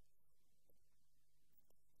be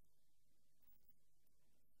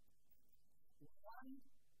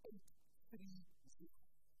 1830.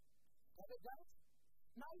 Got it, guys?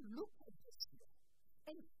 Now look at this here.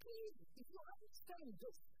 And please, if you understand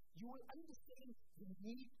this, you will understand the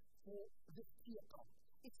need for this key account.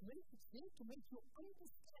 It's there to make you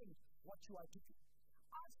understand what you are doing.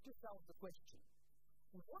 Ask yourself the question,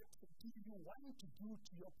 what do you want to do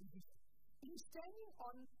to your provision? In standing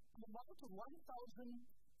on the amount of 1,440,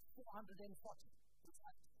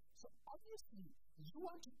 right? So obviously, you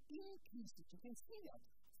want to increase it. You can see that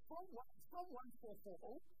from 1,440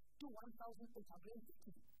 to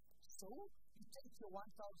 1,850. So you take your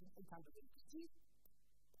 1,850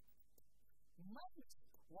 minus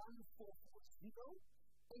 1,440,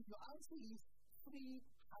 and your answer is 390.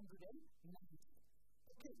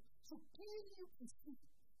 Okay, so clearly you can see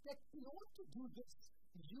that in order to do this,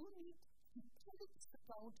 you need to credit this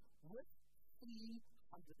account with 390.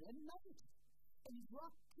 And if you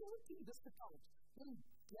are crediting this account, then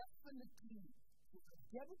definitely you are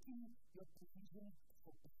debiting your provision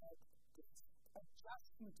for bad debts.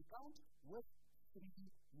 Adjustment account with 390.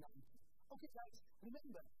 Okay, guys,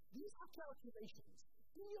 remember, these are calculations.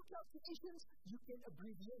 In your calculations, you can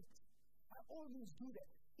abbreviate. By all means, do that.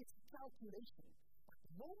 It's a calculation. But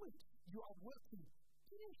the moment you are working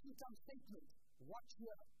in an income statement, watch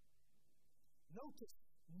here. Notice,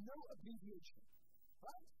 no abbreviation.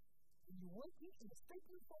 Right? When you're working in a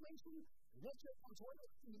statement formation, ledger accounts,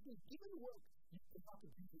 whatever, in given work, you cannot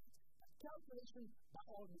abbreviate. A calculation, by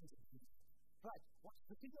all means, abbreviate. Right, what's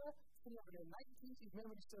the figure? 390, if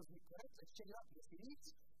memory serves me correct, let's check it out. Yes, it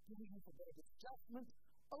is. Giving you for better adjustment.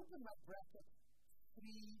 Open my bracket,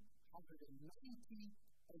 390,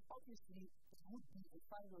 and obviously it would be a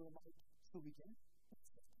final amount, so we can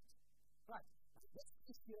accept it. Right, this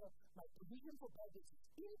is here, my provision for budget is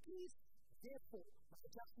increased, therefore my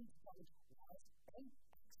adjustment account was an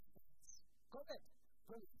expense. Got that?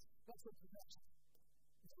 Brilliant. That's what we mentioned.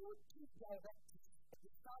 There were two directives at the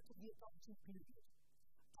start of the accounting period.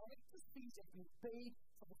 Directors' fees have been paid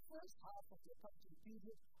for the first half of the accounting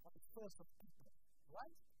period on the 1st of April,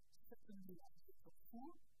 right? Secondly, on April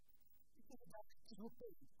 4, because the directors were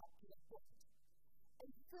paid up to that point. A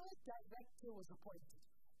third director was appointed.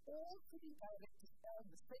 All three directors earn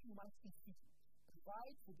the same monthly fee,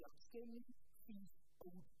 provide for the outstanding fees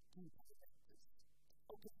owed to directors.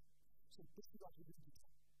 Okay, so this is what we're going to do.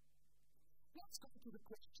 Let's come to the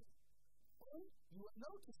question. And you will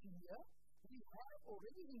notice here, we have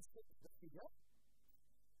already inserted the figure.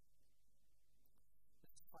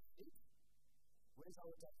 Let's find it. Where's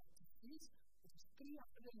our director fees? It is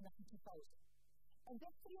 390,000. And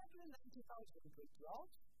that 390,000 in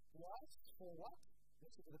 2012 was for what?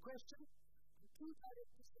 Let's look at the question. The two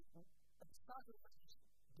directors, at the start of the question,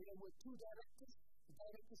 there were two directors. The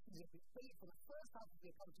directors' fees have been paid for the first half of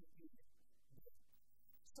the accounting period.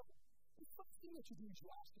 So, the first thing that you do is you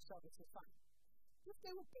ask yourself, it's fine. If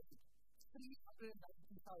they were paid 390,000,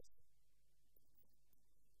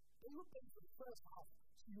 they were paid for the first half,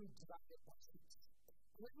 so you will divide it by 6.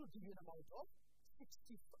 And that will give you an amount of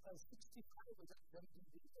 65, let's check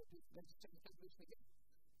the calculation again.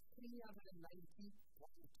 390, 1, 2,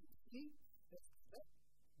 3, that's that,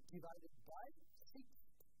 divided by 6,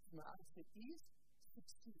 my answer is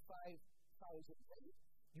 65,000.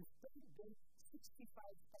 You pay them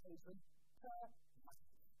 65,000 per month.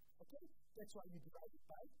 Okay? That's why you divide it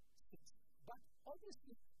by 6. But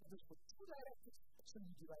obviously, this was 2 directors, so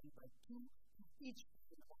you divide it by 2, each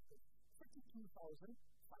pay about 32,500.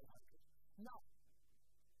 Now,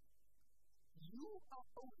 you are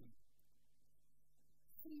owing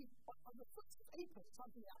on the 1st of April,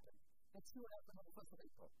 something happened. Let's see what happened on the 1st of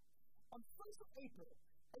April. On the 1st of April,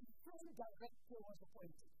 a third director was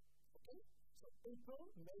appointed. Okay? So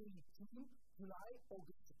April, May, June, July,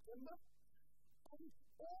 August, September, and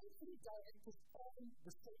all 3 directors own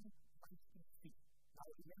the same monthly fee. Now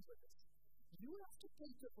remember this. You have to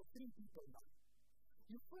cater for 3 people now.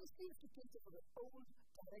 You firstly have to cater for the old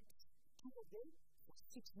directors, two of them for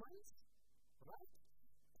 6 months, right?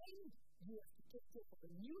 And you have to take care of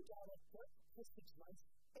a new director for 6 months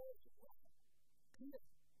as well. Clear?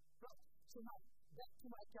 Right. So now, back to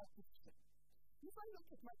my calculation. If I look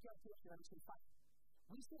at my calculation, I say, fine.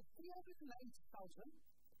 We say 390,000,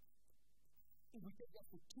 if we take that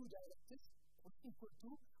for 2 directors, was equal to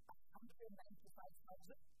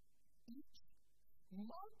 195,000 each.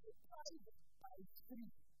 Multiply it by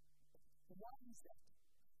 3. Why is that?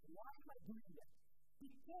 Why am I doing that?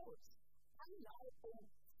 Because I now owe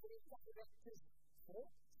 3 directors for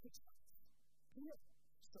 6 months. Clear?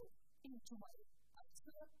 So, into my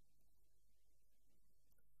answer,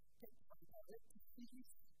 take my director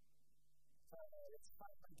fees. Let's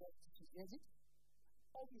find my director fees. Is it?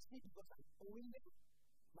 Obviously, because I'm owing them,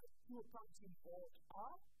 my 2 accounts involved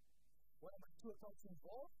are, what are my 2 accounts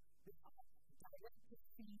involved? They are director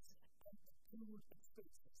fees and accrued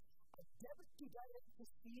expenses. A debit to director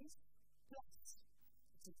fees plus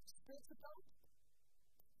the expense account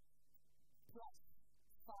plus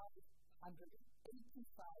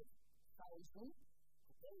 585,000,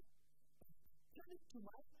 okay? Credit to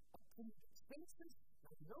my accrued expenses.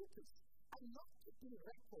 Now notice, I'm not keeping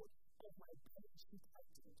record of my balance sheet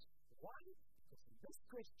items. Why? Because in this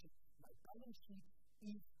question, my balance sheet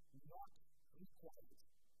is not required.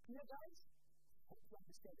 Clear, guys? Hope you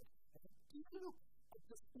understand it. And if you look at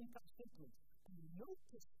this income statement, you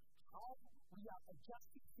notice how we are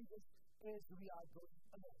adjusting figures as we are going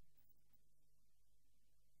along.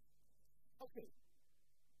 Okay.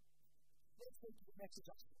 Let's go to the next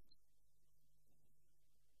adjustment.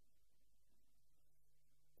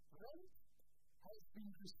 Rent has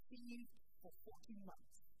been received for 14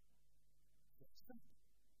 months. It's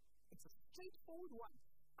a straightforward one.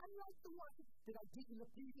 Unlike the one that I did in our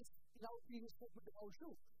previous segment of our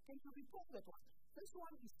show. Can you recall that one? This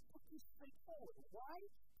one is pretty straightforward. Why?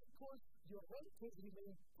 Because your rent has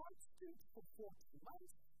remained constant for 14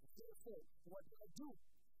 months. Therefore, what do I do?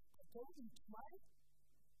 I go into my,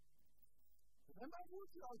 remember I told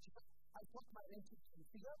you algebra, I put my rent into the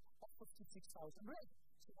figure of 56,000 rand.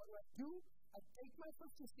 So what do? I take my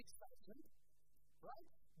 56,000, right,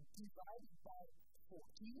 divided by 14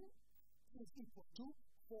 is equal to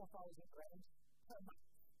 4,000 rand per month.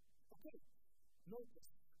 Okay, notice,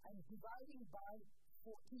 I'm dividing by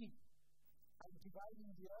 14. I'm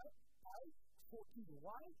dividing here by 14.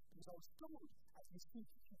 Why? Because I was told I received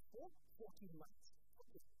for 14 months.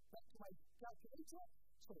 Okay, back to my calculator.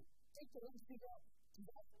 So, take the rent figure,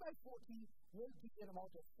 divided by 14 will give you an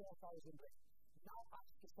amount of 4,000 rand. Now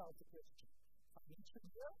ask yourself the question. Financial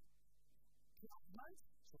year, 12 months,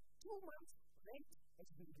 so 2 months rent has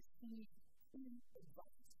been received in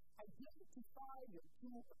advance. Identify your 2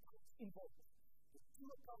 accounts involved. The 2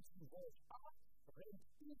 accounts involved are rent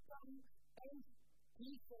income and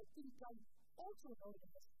default income, also known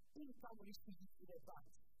as income received in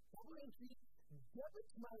advance. Double entry, debit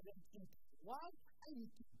my rent income. Why? I need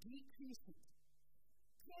to decrease it.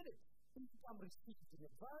 Credit income received in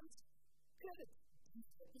advance. Credit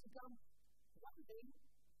default income. One day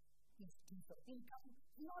is default income.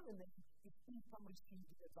 The other day is income received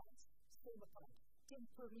in advance. Same account.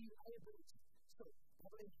 Temporary liability. So,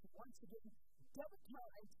 once again, debit my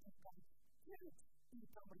rent income. Credit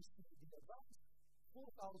income received in advance.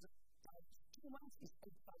 4,000 times 2 months is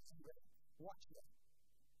 8,000 rand. Watch that.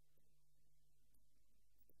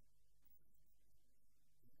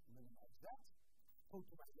 Minimize that. Go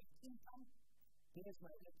to my net income. There's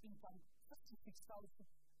my net income, 56,000.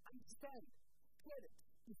 Understand, credit.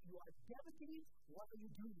 If you are debiting it, what are you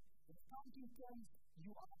doing? In accounting terms,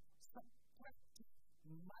 you are subtracting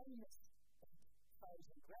minus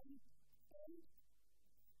 8,000 rand and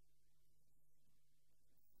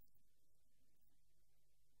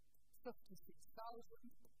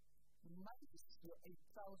 56,000 minus your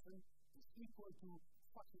 8,000 is equal to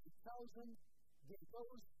 48,000. There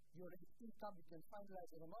goes your income. You can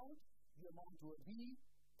finalize an amount. The amount will be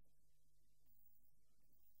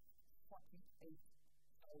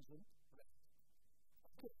 48,000 rand.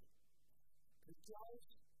 Okay. Because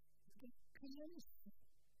you can clearly see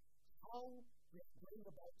how we are going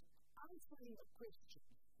about answering a question.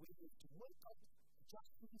 We need to work out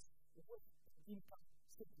adjustments with income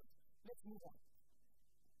statement. Let's move on.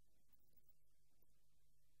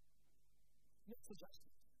 Next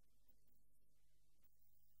adjustment.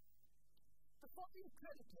 The following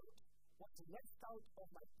credit note was left out of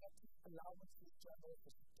my tax allowances journal for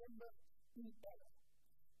September in error.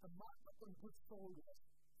 The markup on goods sold was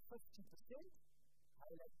 50%.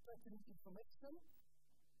 Highlight pertinent information.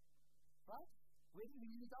 Right? Where do we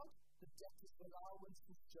read it out? The tax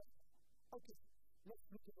allowances journal. Okay, let's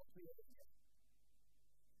look at what we have here.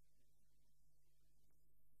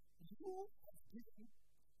 You have given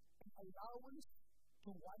an allowance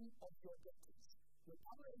to one of your debtors. Your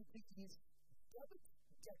double entry is debit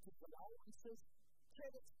debtors allowances,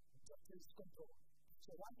 credit debtors control.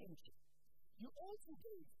 So one entry. You also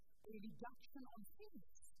gave a reduction on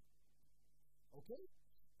fees. Okay?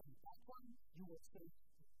 And that one you will say,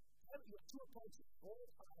 your two approaches, all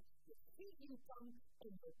are your fee income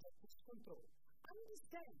and your debtors control.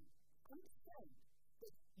 Understand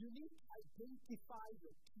that you need to identify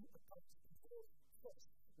your two accounts first.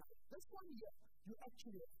 Now, this one here, you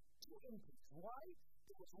actually have two entries. Why?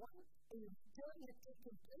 There was one, a return had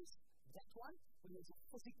taken place, that one, when there's a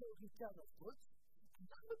physical return of goods. And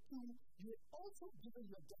number two, you had also given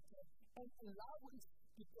your debtor an allowance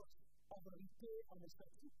because of a repair on a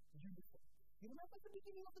certain uniform. You remember at the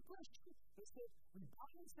beginning of the question? They said, we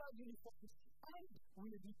buy and sell uniforms and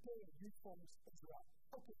we repair uniforms as well.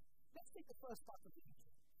 Okay, let's take the first part of the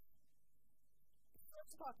entry. The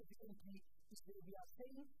first part of the entry is where we are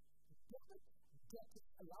saying debit debtor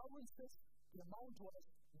allowances, the amount was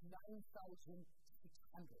 9,600.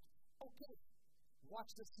 Okay,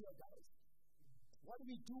 watch this here, guys. What do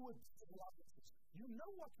we do with the allowances? You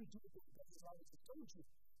know what we do with the allowances. I told you.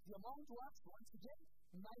 The amount was, once again,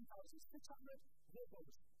 9,600. There goes.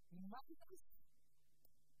 Minus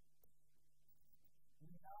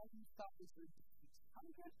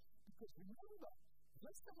 9,600. Because remember,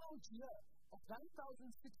 this amount here of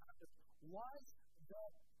 9,600 was the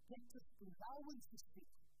debtor's allowances fee.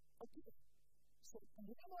 Okay. So,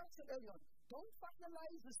 remember I said earlier on, don't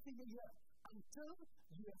finalize this figure here until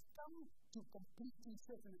you have come to completing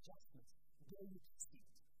certain adjustments. There you can see it.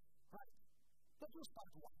 Right. That was part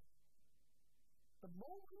one. The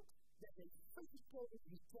moment that a physical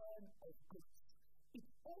return of goods, it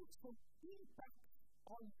also impacts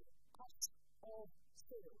on the cost of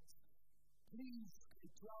sales. Please,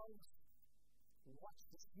 Charles, watch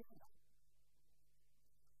this here now.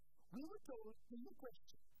 We were told in the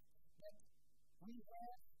question that we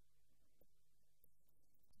have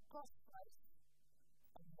cost price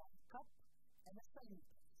of 1 cup and a selling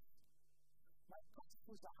price. My cost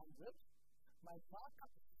was 100, my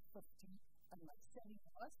markup was 50, and my selling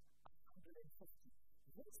was 150.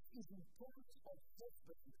 This is in terms of this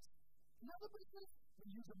business. In other business,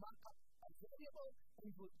 we use a markup as variable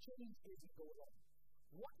and it will change as we go along.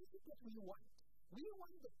 What is it that we want? We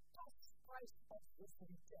want the cost price of this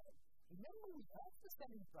retail. Remember, we have the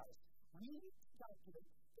selling price. We need to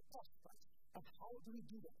calculate the cost price. And how do we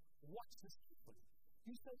do that? Watch this carefully.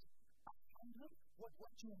 You say, 100, what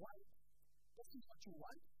you want? This is what you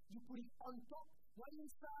want. You put it on top, one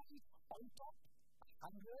inside, on top,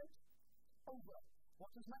 100 over.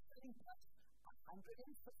 What is my selling price?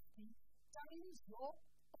 150 times your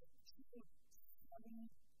actual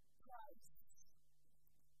selling price.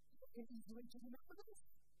 It is going to remember this.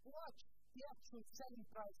 Watch, the actual selling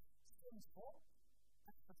price stands for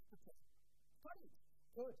 50%. Got it?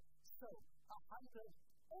 Good. So, 100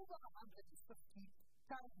 over 150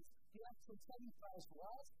 times the actual selling price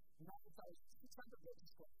was 9,600. Let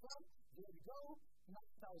us confirm. There we go.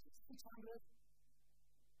 9,600.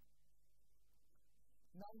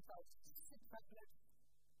 9,600.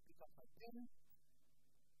 Pick up my pen.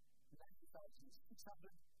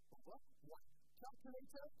 9,600 over 1.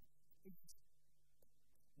 Calculator is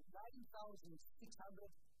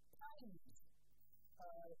 9,600 times.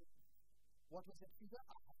 What was that figure?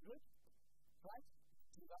 100, right?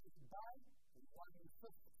 Divided by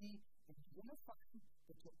 150, and you're going to find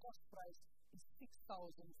that your cost price is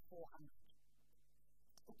 6,400.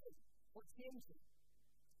 Okay, what's the answer?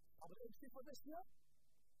 Double entry for this year?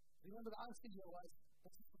 Remember the answer here was,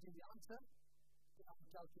 let's put in the answer, the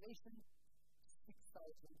calculation,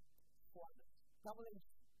 6,400. Double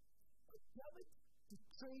entry. A debit to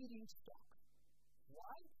trading stock.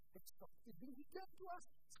 Why? The stock is being returned to us.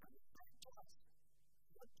 It's coming back to us.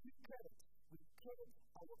 What do we credit? We credit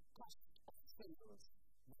our cost of sales.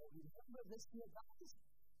 Now remember this here, guys,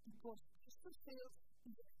 because cost of sales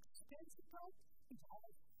is an expense account. It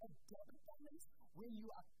has a debit balance. When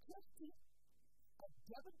you are crediting a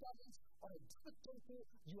debit balance or a debit total,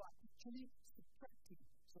 you are actually subtracting.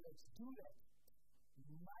 So let's do that.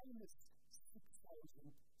 Minus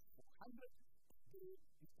 6,400. Today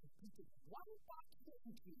we completed one part of the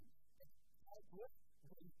entry that dealt with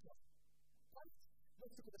the return. Right?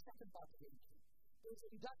 Let's look at the second part of the entry. There is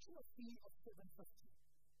a reduction of fee of 750.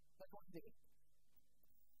 That's one day.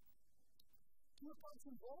 Two accounts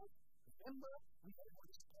involved. Remember, we had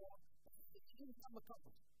what is called a fixed income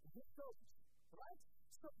account. This goes, right?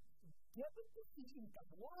 So, debit the fixed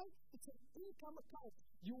income. Why? It's an income account.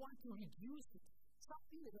 You want to reduce it.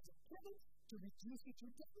 Something that has a credit to reduce it to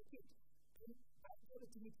debit it. then by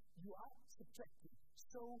debiting it, you are subtracting.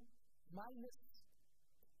 So, minus,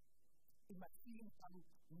 in my fee income,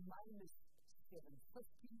 minus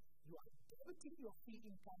 750, you are debiting your fee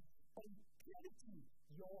income and crediting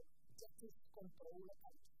your debtors control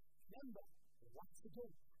account. Remember, once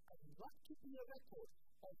again, I'm not keeping a record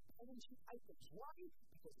of balance sheet items. Why?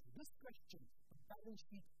 Because in this question, the balance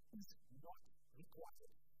sheet is not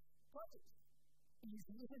required. But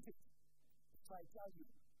easy, isn't it? So I tell you,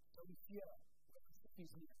 don't fear when the stuff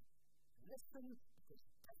is here. Listen, because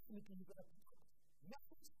definitely you're going to pick up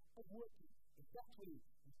methods of working. In that way,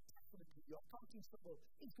 definitely your accounting symbol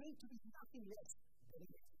is going to be nothing less than a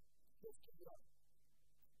yes. Let's carry on.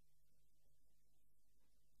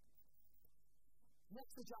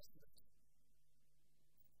 Next adjustment.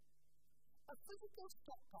 A physical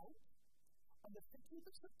stock count on the 15th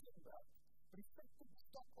of September reflected the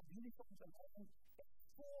stock of uniforms alone at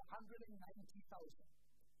 490,000.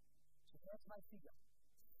 So that's my figure.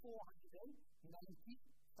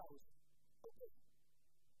 490,000. Okay.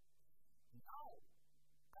 Now,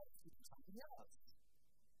 I have to do something else.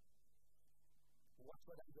 What's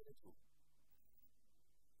what I'm going to do?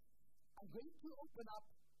 I'm going to open up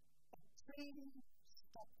a trading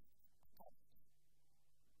stock account.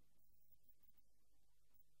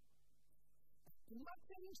 In my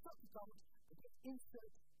trading stock account, I can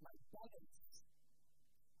insert my balance.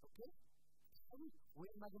 Okay? And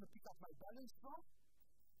where am I going to pick up my balance from?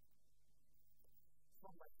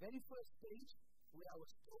 From my very first page, where I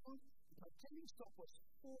was told that my trading stock was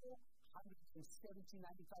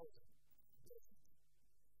 479,000. Yes.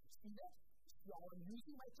 You see that? See how I'm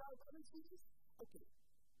using my trial balance figures? Okay.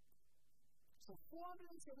 So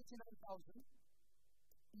 479,000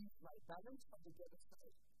 is my balance on the debit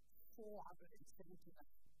side. 479,000.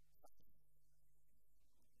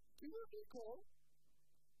 Do you recall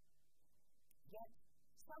that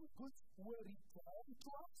some goods were returned to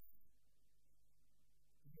us?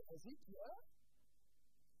 Is it here?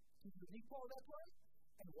 Do you recall that one?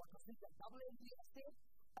 And what was it that double entry said?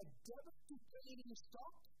 A debit to trading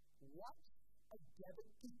stock. What? A debit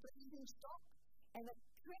to trading stock. And a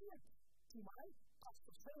credit to my cost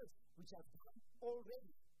of sales, which I've done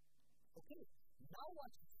already. Okay, now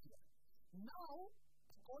what is here? Now,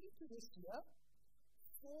 according to this here,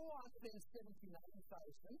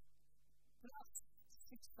 479,000 plus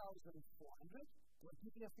 6,400, we're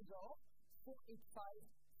giving a figure of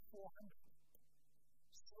 485,400.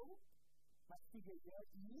 So, my figure here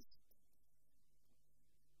is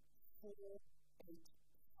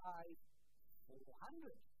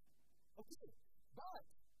 485,400. Okay, but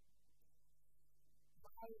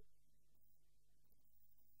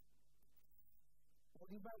what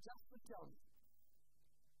did my adjustment tell me?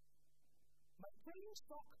 My trading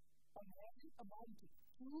stock on hand amounted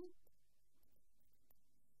to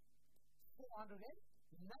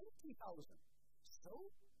 490,000.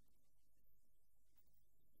 So,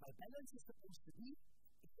 my balance is supposed to be,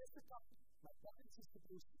 in this account, my balance is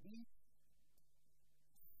supposed to be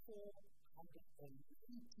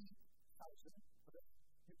 480,000.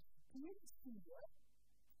 You clearly see here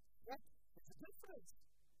that there's a difference.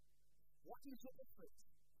 What is the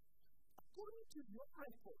difference? According to your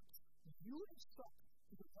records, you have stock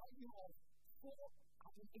to the value of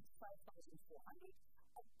 485,400.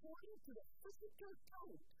 According to the physical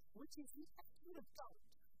count, which is the accurate count,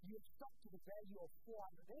 you have stock to the value of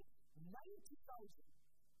 490,000.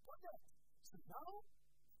 Got that? So now,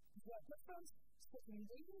 the difference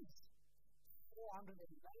remains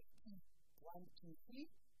 490,123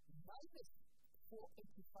 minus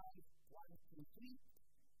 485,123.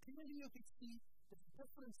 Clearly, you can see the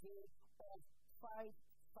difference there of 5,000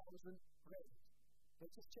 rand.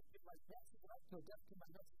 Let's just check if my math is right. No, definitely my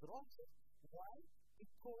math is wrong. Why?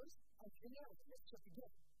 Because I'm generic. Let's check again.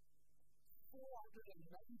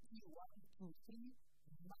 491,223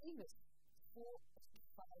 minus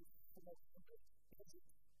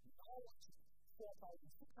 485,400. Now what's it?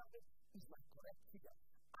 4,600 is my correct figure.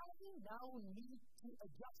 I now need to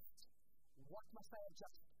adjust. What must I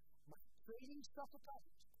adjust? My trading stock account.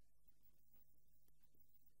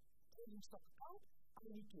 Trading stock account, I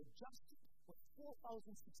need to adjust it with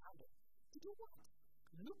 4,600. To do what?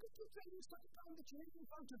 Look at your trading stock account that you have in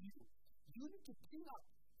front of you. You need to bring up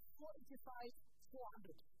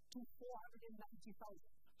 485,400 to 490,000.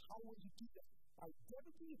 How will you do that? By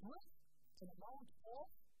debiting it with an amount of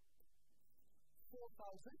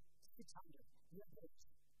 4,600. Here it is.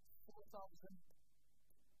 4,000.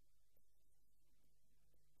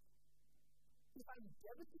 If I'm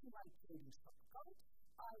debiting my trading stock account,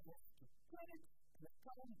 I have to credit an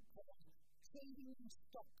account called trading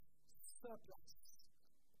stock surplus.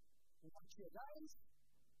 Watch here, guys.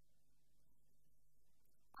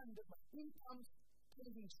 under my incomes,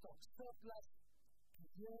 closing stock surplus. And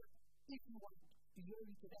here, if you want, here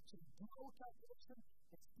we could actually do our calculation.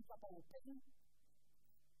 Let's pick up our pen.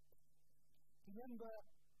 Remember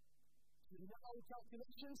our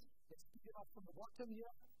calculations. Let's pick it up from the bottom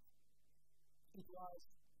here. It was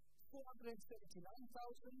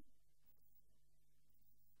 479,000.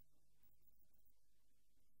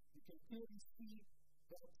 You can clearly see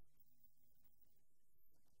that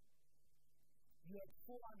you had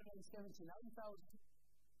 479,000.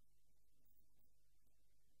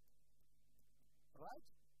 Right?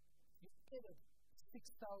 You added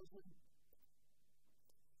 6,000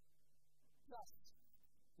 plus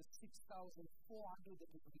the 6,400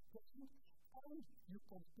 that you retained, and you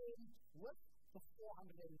compare it with the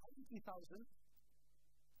 490,000.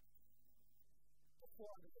 The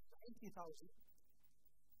 490,000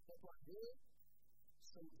 that was there.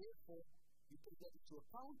 So therefore, you take that into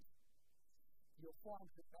account. Your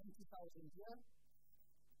 490,000 here.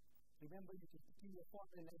 Remember, you can put in your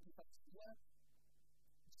 490,000 here.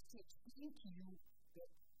 Just to explain to you that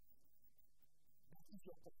if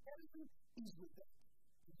your comparison is with that,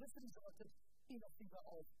 this resulted in a figure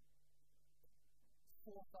of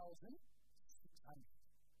 4,600.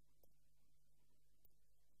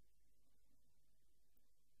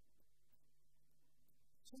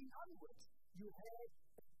 So in other words, you had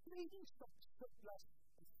a trading stock surplus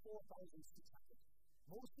of 4,600.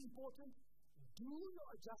 Most important, do your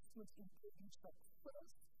adjustments in trading stock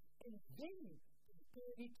first, and then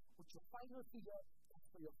compare it with your final figure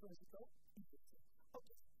for your principal interest.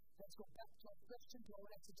 Okay, let's go back to our question, to our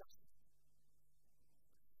next adjustment.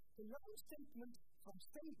 The loan statement from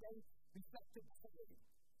State Bank reflected the following.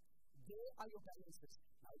 There are your balances.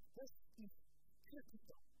 Now, this is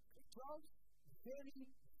critical. Because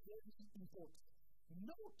very, very important.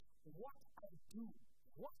 Note what I do.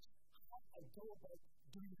 How I go about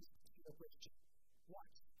doing this particular question.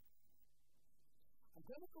 Watch. I'm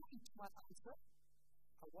going to go into my answer.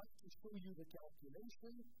 I want to show you the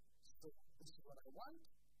calculation. So this is what I want.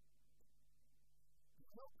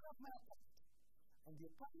 I open up my account. And the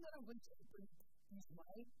account that I'm going to open is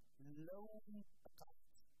my loan account.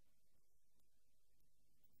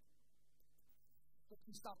 Let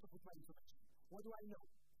me start off with my information. What do I know?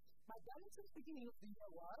 My balance at the beginning of the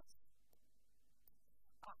year was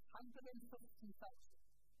 150,000.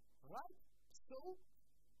 Right? So,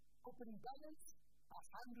 opening balance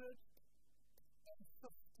 150,000.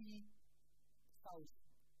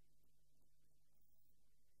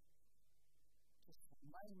 Just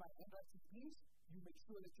mind my handwriting, please. You make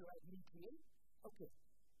sure that you write neatly in. Okay.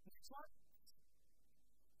 Next one.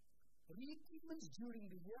 Repayments during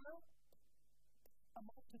the year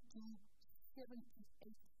amounted to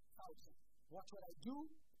 78,000. What will I do?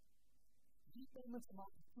 Repayments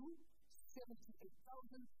amounted to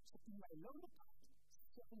 78,000. So in my loan account,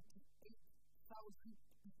 78,000,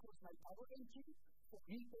 because my power entry for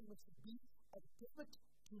repayments would be a debit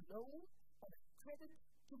to loan and a credit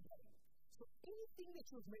to bank. So anything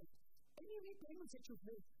that you've made, any repayments that you've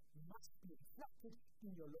made must be reflected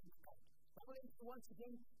in your loan account. Power entry, once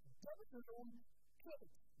again, debit to loan,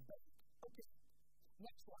 credit, bank. Okay,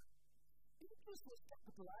 next one. Interest was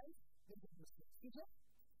capitalized, then there was the figure.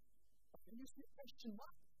 But when you see a question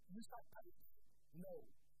mark, you start panicking. No,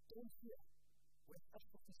 don't fear. When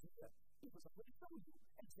question is here, it was already shown you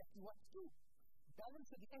exactly what to do.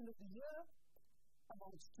 Balance at the end of the year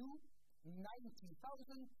amounts to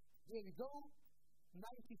 90,000. There we go.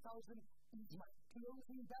 90,000 is my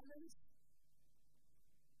closing balance.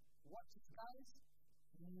 Watch it, guys.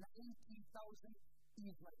 90,000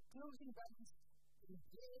 is my closing balance. And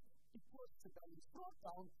there, because the balance brought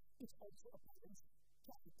down, it's also a balance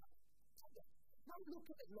capital. Okay. Now look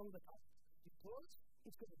at the loan account, because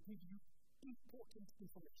it's going to give you important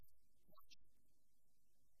information. Watch.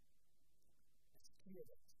 Let's clear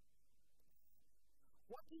that.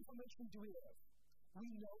 What information do we have? We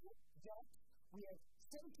know that we have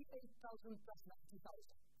 78,000 plus 90,000.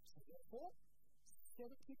 So therefore,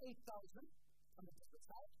 78,000 on the debit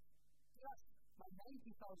side plus my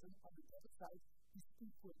 90,000 on the debit side is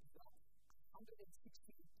equal to that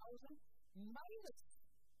 168,000 minus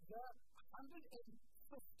the 150,000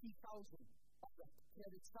 on the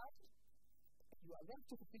credit side. You are left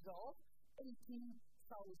with a figure of 18,000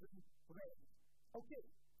 rand. Okay,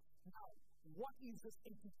 now what is this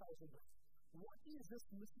 18,000 rand? What is this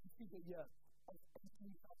missing figure here of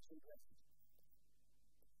 18,000 rand?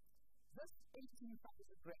 This 18,000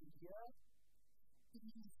 rand here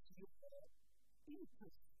is your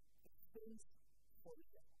interest expense for the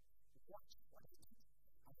year. Watch what it is.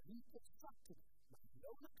 I've reconstructed my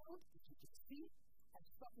loan account, which you can see, and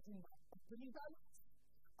stuck it in my opening balance.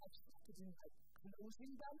 I've started in my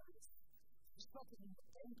closing balance, I've started in my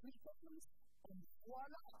entry balance, and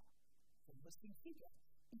voila, the missing figure.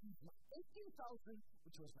 It is my 18,000,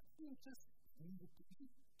 which was my interest, needed to be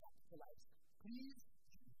capitalized. Please,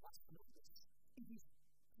 you must know this. It is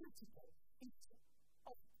critical. It's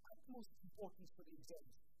of utmost importance for the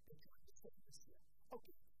exams that you understand this year.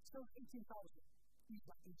 Okay, so 18,000 is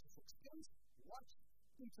my interest expense. What?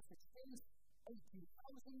 Interest expense,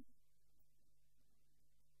 18,000.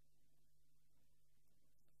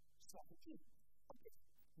 Strategy. Okay,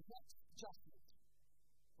 next adjustment.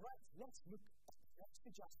 Right, let's look at the next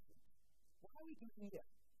adjustment. What are we doing here?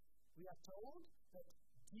 We are told that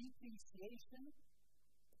depreciation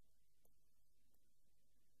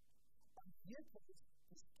on vehicles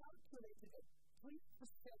is calculated at 3%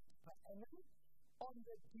 per annum on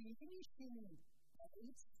the diminishing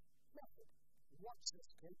balance method. Watch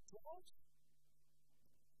this, great George.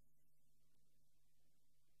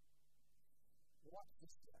 Watch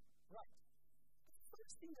this here. Right. The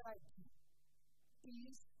first thing that I do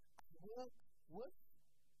is I work with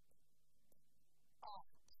art.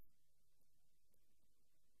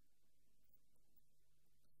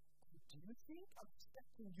 Do you think I'm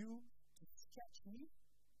expecting you to sketch me?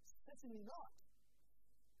 Certainly not.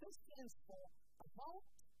 This stands for amount,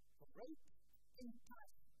 rate, and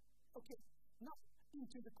time. Okay, now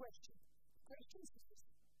into the question. The question says,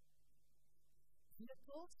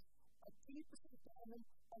 vehicles are 3% per annum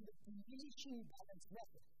on the diminishing balance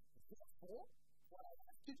method. Therefore, what I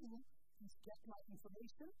have to do is get my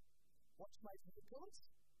information. What's my vehicles?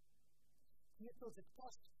 Vehicles that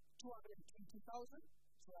cost 220,000.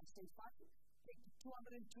 So I say fine, take the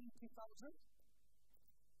 220,000.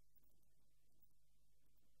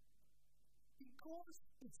 Because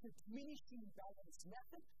it's the diminishing balance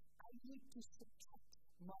method, I need to subtract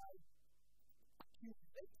my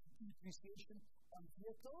accumulated depreciation on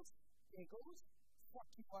vehicles. There goes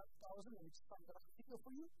 41,000, and it's from the figure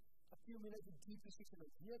for you. Accumulated depreciation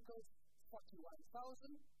of vehicles,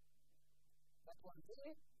 41,000. That one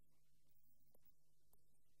there.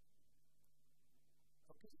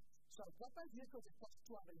 Okay, so I've got my vehicles that cost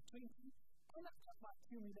 220, and I've got my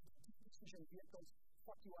accumulated depreciation vehicles,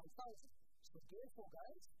 41,000. So therefore,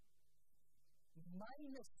 guys,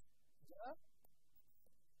 minus the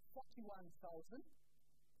 41,000,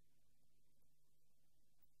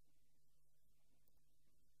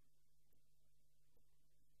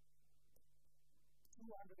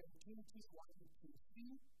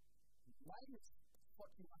 minus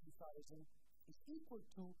 41,000 is equal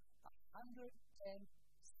to 179,000.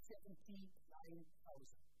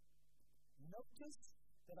 Notice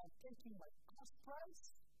that I'm taking my cost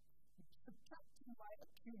price, subtracting my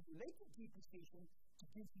accumulated depreciation to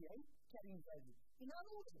give me a carrying value. In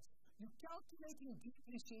other words, you're calculating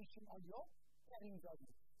depreciation on your carrying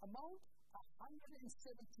value. Amount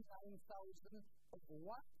 179,000 over 1.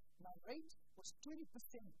 My rate was 20%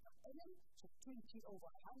 per annum, so 20 over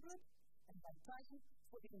 100. And my time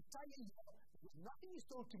for the entire year, because nothing is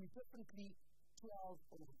told to me differently, 12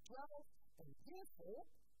 over 12. And therefore,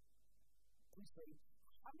 we say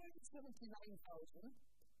 179,000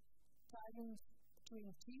 times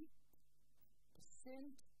 20%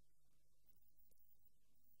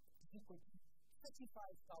 is equal to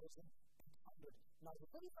 35,800. Now, the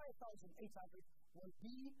 35,800 will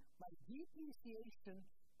be my depreciation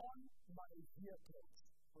on my vehicles.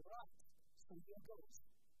 Right, so here goes.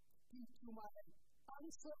 Into my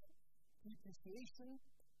answer, depreciation,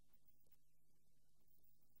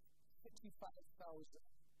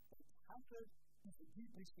 65,800 is the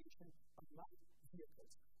depreciation of my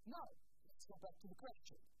vehicles. Now, let's go back to the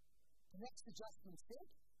question. The next adjustment said,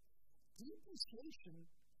 depreciation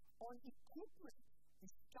on equipment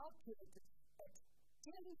is calculated at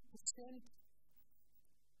 10%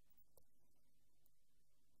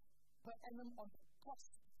 per annum on the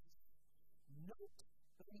cost. Note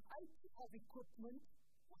that the item of equipment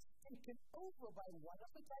was taken over by one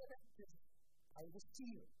of the directors by the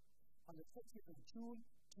steel on the 30th of June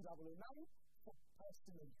 2009 for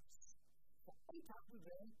personal use. For 800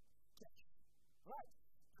 rand cash. Right.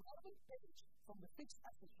 The relevant page from the fixed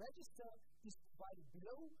assets register is provided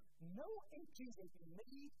below. No entries have been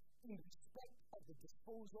made in respect of the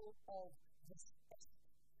disposal of this asset.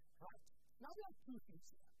 Right. Now there are two things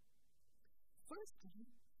here. Firstly,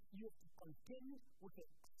 you have to contend with the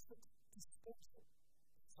asset disposal.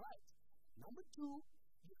 That's right. Number two,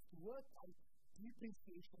 you have to work out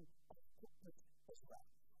depreciation of equipment as well.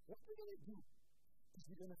 What we're going to do is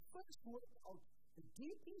we're going to first work out the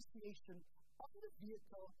depreciation of the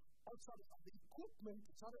vehicle, outside of the equipment.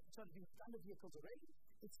 It's not being done the vehicles already.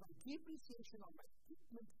 It's my depreciation on my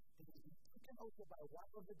equipment that has been taken and also by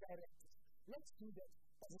one of the directors. Let's do that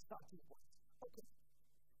as a starting point. Okay.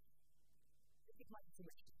 Look at my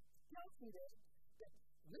information. Tells me that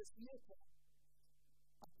this vehicle,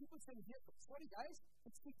 people say vehicle, sorry guys,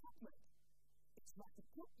 it's equipment. It's not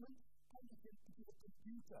equipment, anything to do with a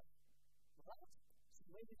computer. Right? So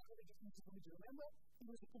maybe it's going to get easy for me to remember, it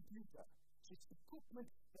was a computer. So it's equipment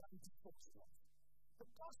that I'm disposing of. The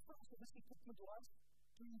cost price of this equipment was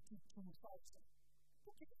 $22,000.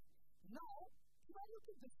 Okay. Now, if I look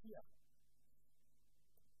at this here,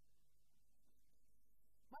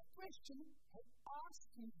 my question had asked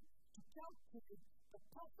me to calculate the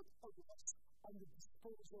profit or loss on the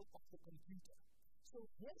disposal of the computer. So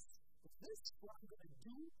yes, this, what I'm going to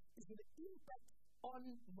do, is going to impact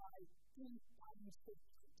on my income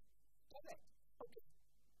statement. Correct? Okay.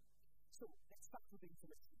 So, let's start with the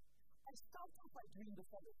information. I start off by doing the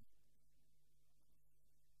following.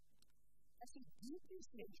 I say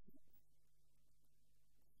depreciation,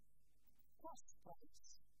 cost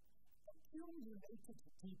price, accumulated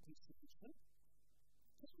depreciation,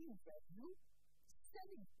 carrying value,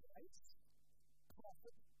 selling price,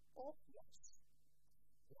 profit or loss.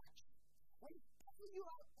 Watch. Whenever you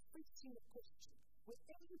are facing a question,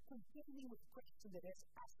 whenever you're contending with a question that has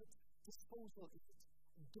asset disposal in it,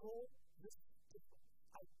 draw this different.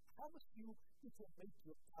 I promise you it will make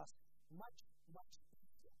your task much, much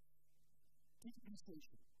easier.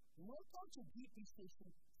 Depreciation. Work out your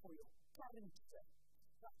depreciation for your current year.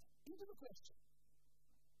 Now, into the question.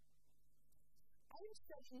 I am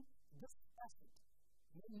selling this asset,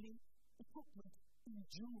 namely equipment, in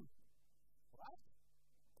June. Right?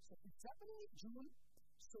 So it's happening in June,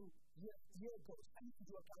 so year goes. I need to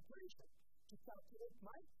do a calculation to calculate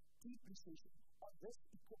my depreciation on this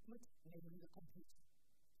equipment, namely the computer.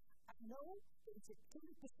 I know that it's a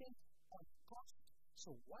 20% on cost,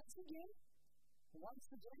 so once again,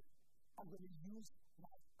 I'm going to use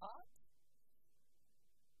my art,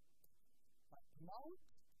 my amount,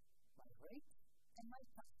 my rate, and my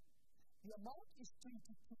time. The amount is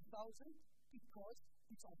 22,000 because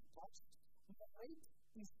it's on cost. My rate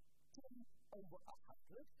is 10 over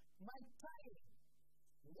 100. My time,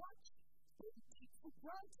 what will it take for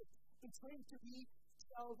granted? It's going to be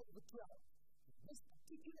 12 over 12. In this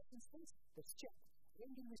particular instance, let's check.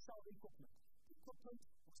 When did we sell the equipment? The equipment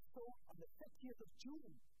was sold on the 30th of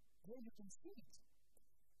June. There you can see it.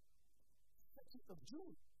 30th of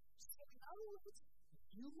June. So in other words,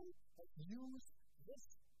 you have used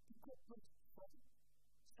this equipment from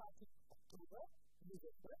starting October,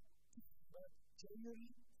 November, December, January,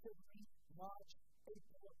 February, March,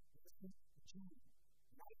 April, May, June.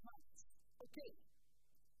 9 months. Okay.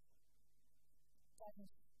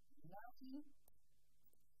 Times 9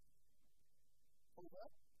 over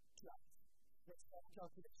 12. Let's have a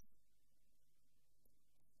calculation.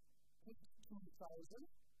 22,000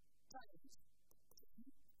 times 10%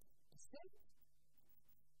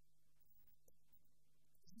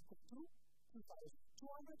 is equal to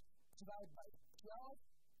 2,200 divided by 12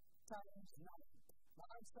 times 9. My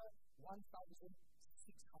answer, 1,650.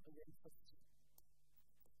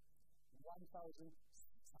 1,650.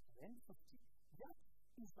 That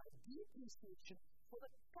is my depreciation for the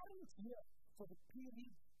current year, for the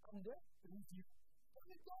period under review.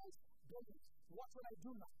 Okay, guys, brilliant. What will I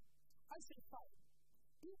do now? I say, fine.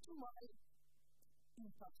 Into my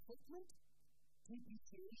income statement,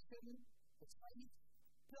 depreciation is 5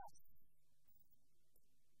 plus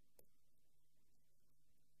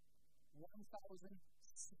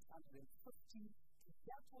 1,650.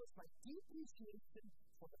 That was my depreciation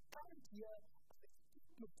for the current year of the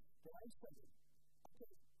equipment that I'm selling.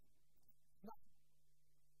 Okay. Now,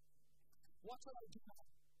 what will I do now?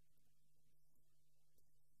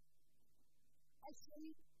 I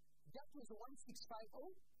say that was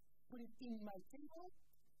 1,650. Put it in my table.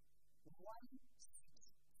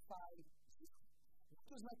 1,650. What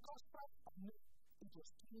was my cost price? No, it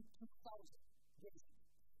was 22,000. Yes.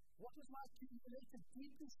 What was my accumulated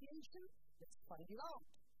depreciation? Let's find it out.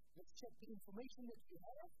 Let's check the information that we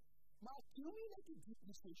have. My accumulated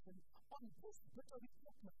depreciation on this bit of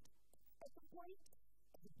equipment at the point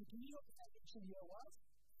at the beginning of the financial year was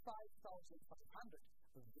 5,500.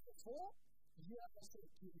 Therefore, here I say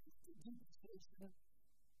accumulated depreciation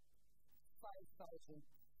 5,500,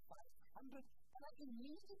 and I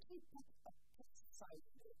immediately put a plus sign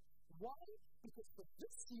there. Why? Because for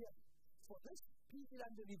this year, for this period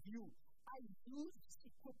under review, I used this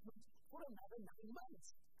equipment for another 9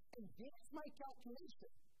 months. And there's my calculation.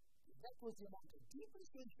 That was the amount of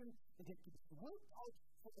depreciation that had to be worked out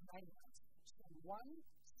for the 9 months. So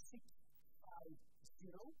 1,650,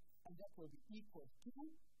 and that will be equal to,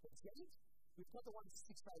 let's get it, we've got the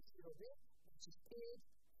 1,650 there, which is add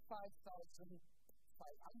 5,500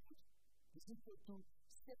 is equal to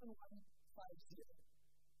 7150.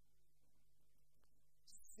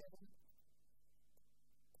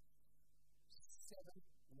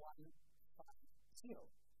 77150.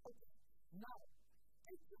 Okay. Now,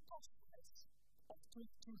 take the cost price of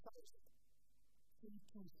 22,000.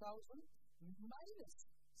 22,000 minus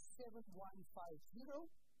 7150 is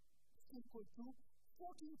equal to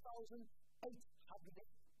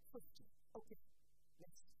 14,850. Okay.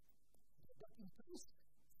 Let's get that increased.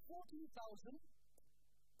 14,850.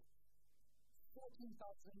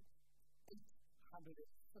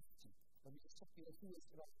 Let me just check the who is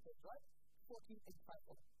right there, right? 14,850.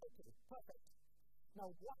 Okay, perfect.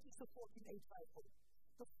 Now, what is the 14,850?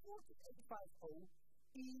 The 14,850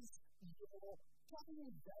 is your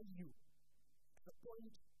carrying value at the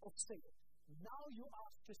point of sale. Now you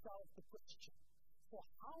ask yourself the question, for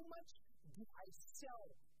how much do I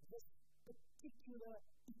sell this particular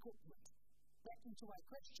equipment? Back into my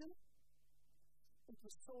question, it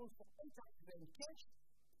was sold for 800 cash.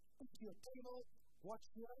 Put your table,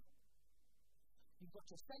 watch here. You've got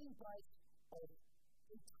your selling price of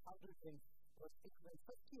 850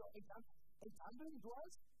 or 800 it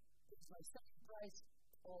was. It's my selling price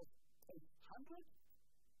of 800.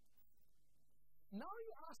 Now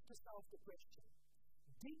you ask yourself the question,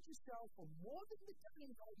 did you sell for more than the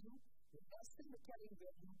carrying value, less than the carrying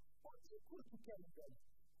value, or equal to carrying value?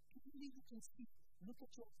 Clearly you can see, look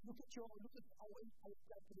at our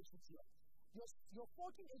calculations here. Your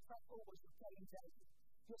 14,850 was your carrying value.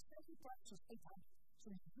 Your selling price was 800.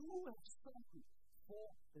 So you have sold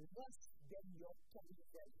for less than your carrying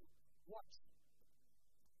value. Watch.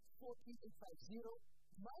 14,850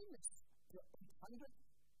 minus your 800,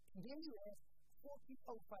 and then you have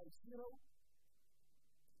 14,050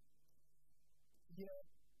 here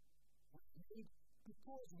was made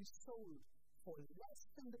because we sold for less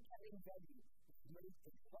than the carrying value. We made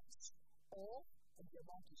a loss, or and the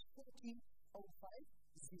amount is 14,050.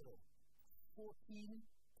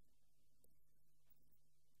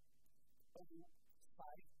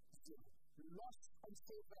 14,050. Loss on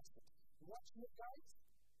sale asset. Watch here, guys.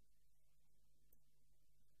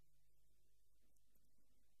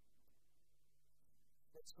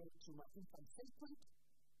 Let's go to my income statement.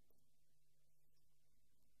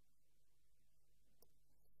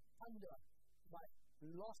 Under my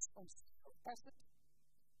loss on sale asset,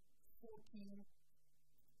 14,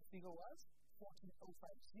 the figure was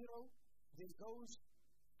 14,050. There goes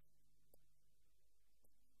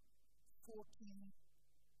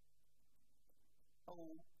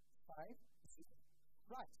 14,050.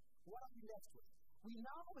 Right, what are we left with? We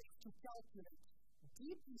now have to calculate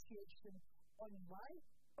depreciation on my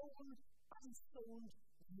own unsold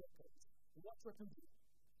vehicles. What we do?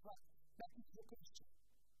 Right, back to the question.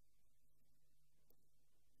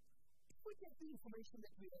 If we get the information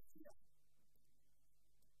that we have here,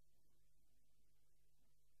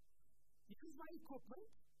 because my equipment,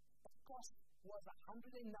 the cost was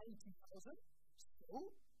 190,000,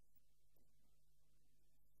 so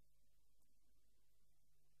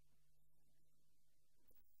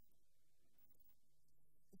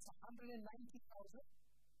it's 190,000.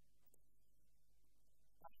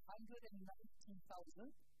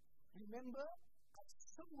 190,000. Remember, I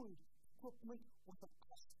sold equipment with a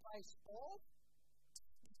cost price of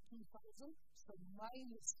 22,000, so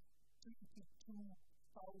minus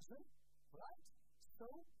 22,000, right? So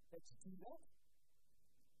let's do that.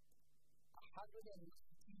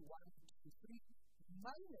 191.23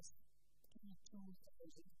 minus 22,000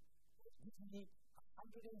 will give me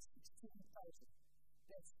 116,000.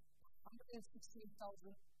 That's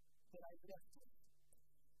 116,000 that I left with.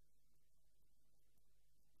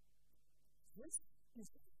 This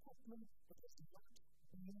is the equipment that was not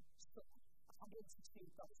being sold.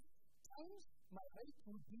 116,000 times my rate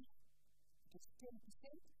would be, it is 10%, 10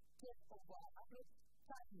 over 100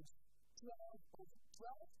 times 12 over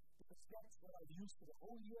 12, because that's what I've used for the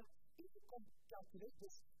whole year. If you calculate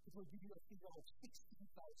this, it will give you a figure of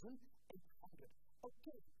 16,800.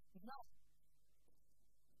 Okay, now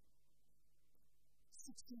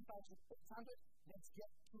 16,800, let's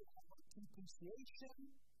get to our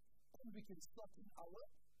depreciation, and we can slot in our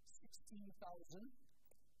 16,000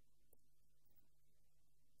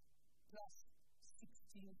 plus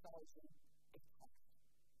 16,800.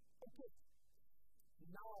 Okay,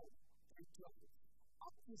 now,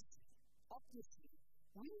 obviously,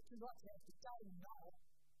 we do not have the time now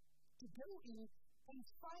to go in and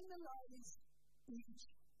finalize each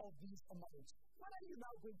of these amounts. What are you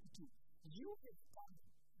now going to do? You have done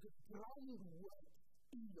the groundwork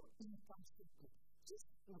in your income statement. Just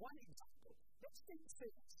one example. Let's take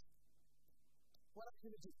sales. what I'm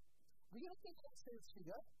going to do, we're going to take that sales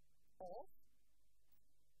figure of,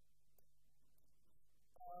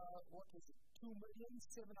 what was it,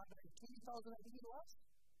 2,720,000, I think it was?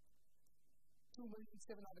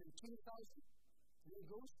 2,720,000. There it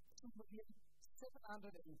goes,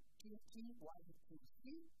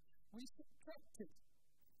 2,720,123. We subtracted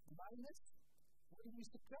minus, what did we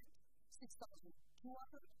subtract?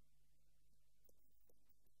 6,200.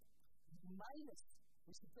 Minus,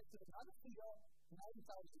 we subtracted another figure,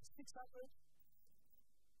 9,600.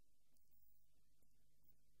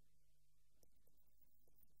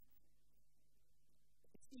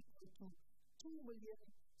 It's equal to 2,704,200. 2,704,000.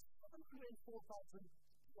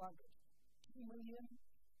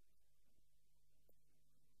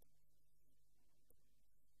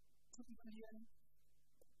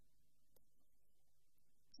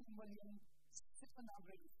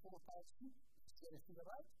 Get it to the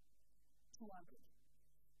right? 200.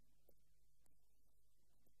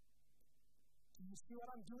 Do you see what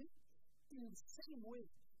I'm doing? In the same way,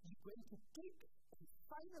 you're going to take and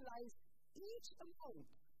finalize each amount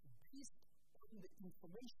based on the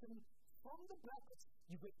information from the brackets.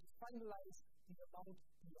 You're going to finalize the amount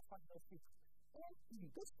in the final figure. And in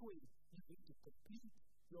this way, you're going to complete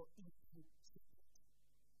your income statement.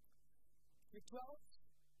 Week 12.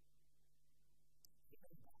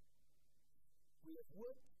 Remember, we have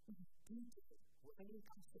worked in detail with an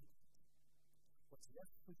income statement. What's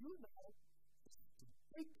left for you now is to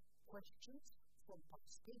take questions from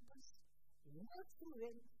past papers, work through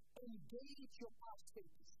them, engage your past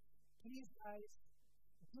papers. Please, guys,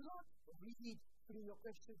 do not read through your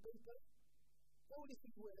question paper. The only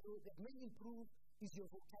thing that may improve is your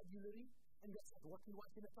vocabulary, and that's not what we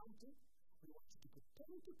want in accounting. We want you to put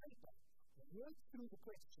pen to paper, work through the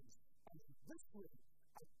questions, and in this way,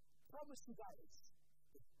 I promise you guys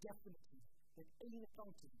that definitely that in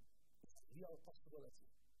accounting is a real possibility.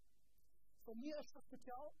 For me as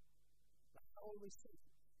Patel, like I always say,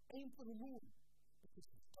 aim for the moon, because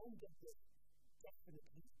if you don't get there,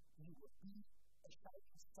 definitely you will be a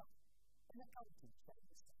shining star. An accounting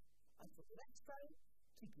shining star. Until the next time,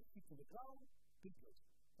 keep your feet to the ground. Be good.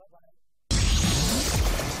 Bye-bye.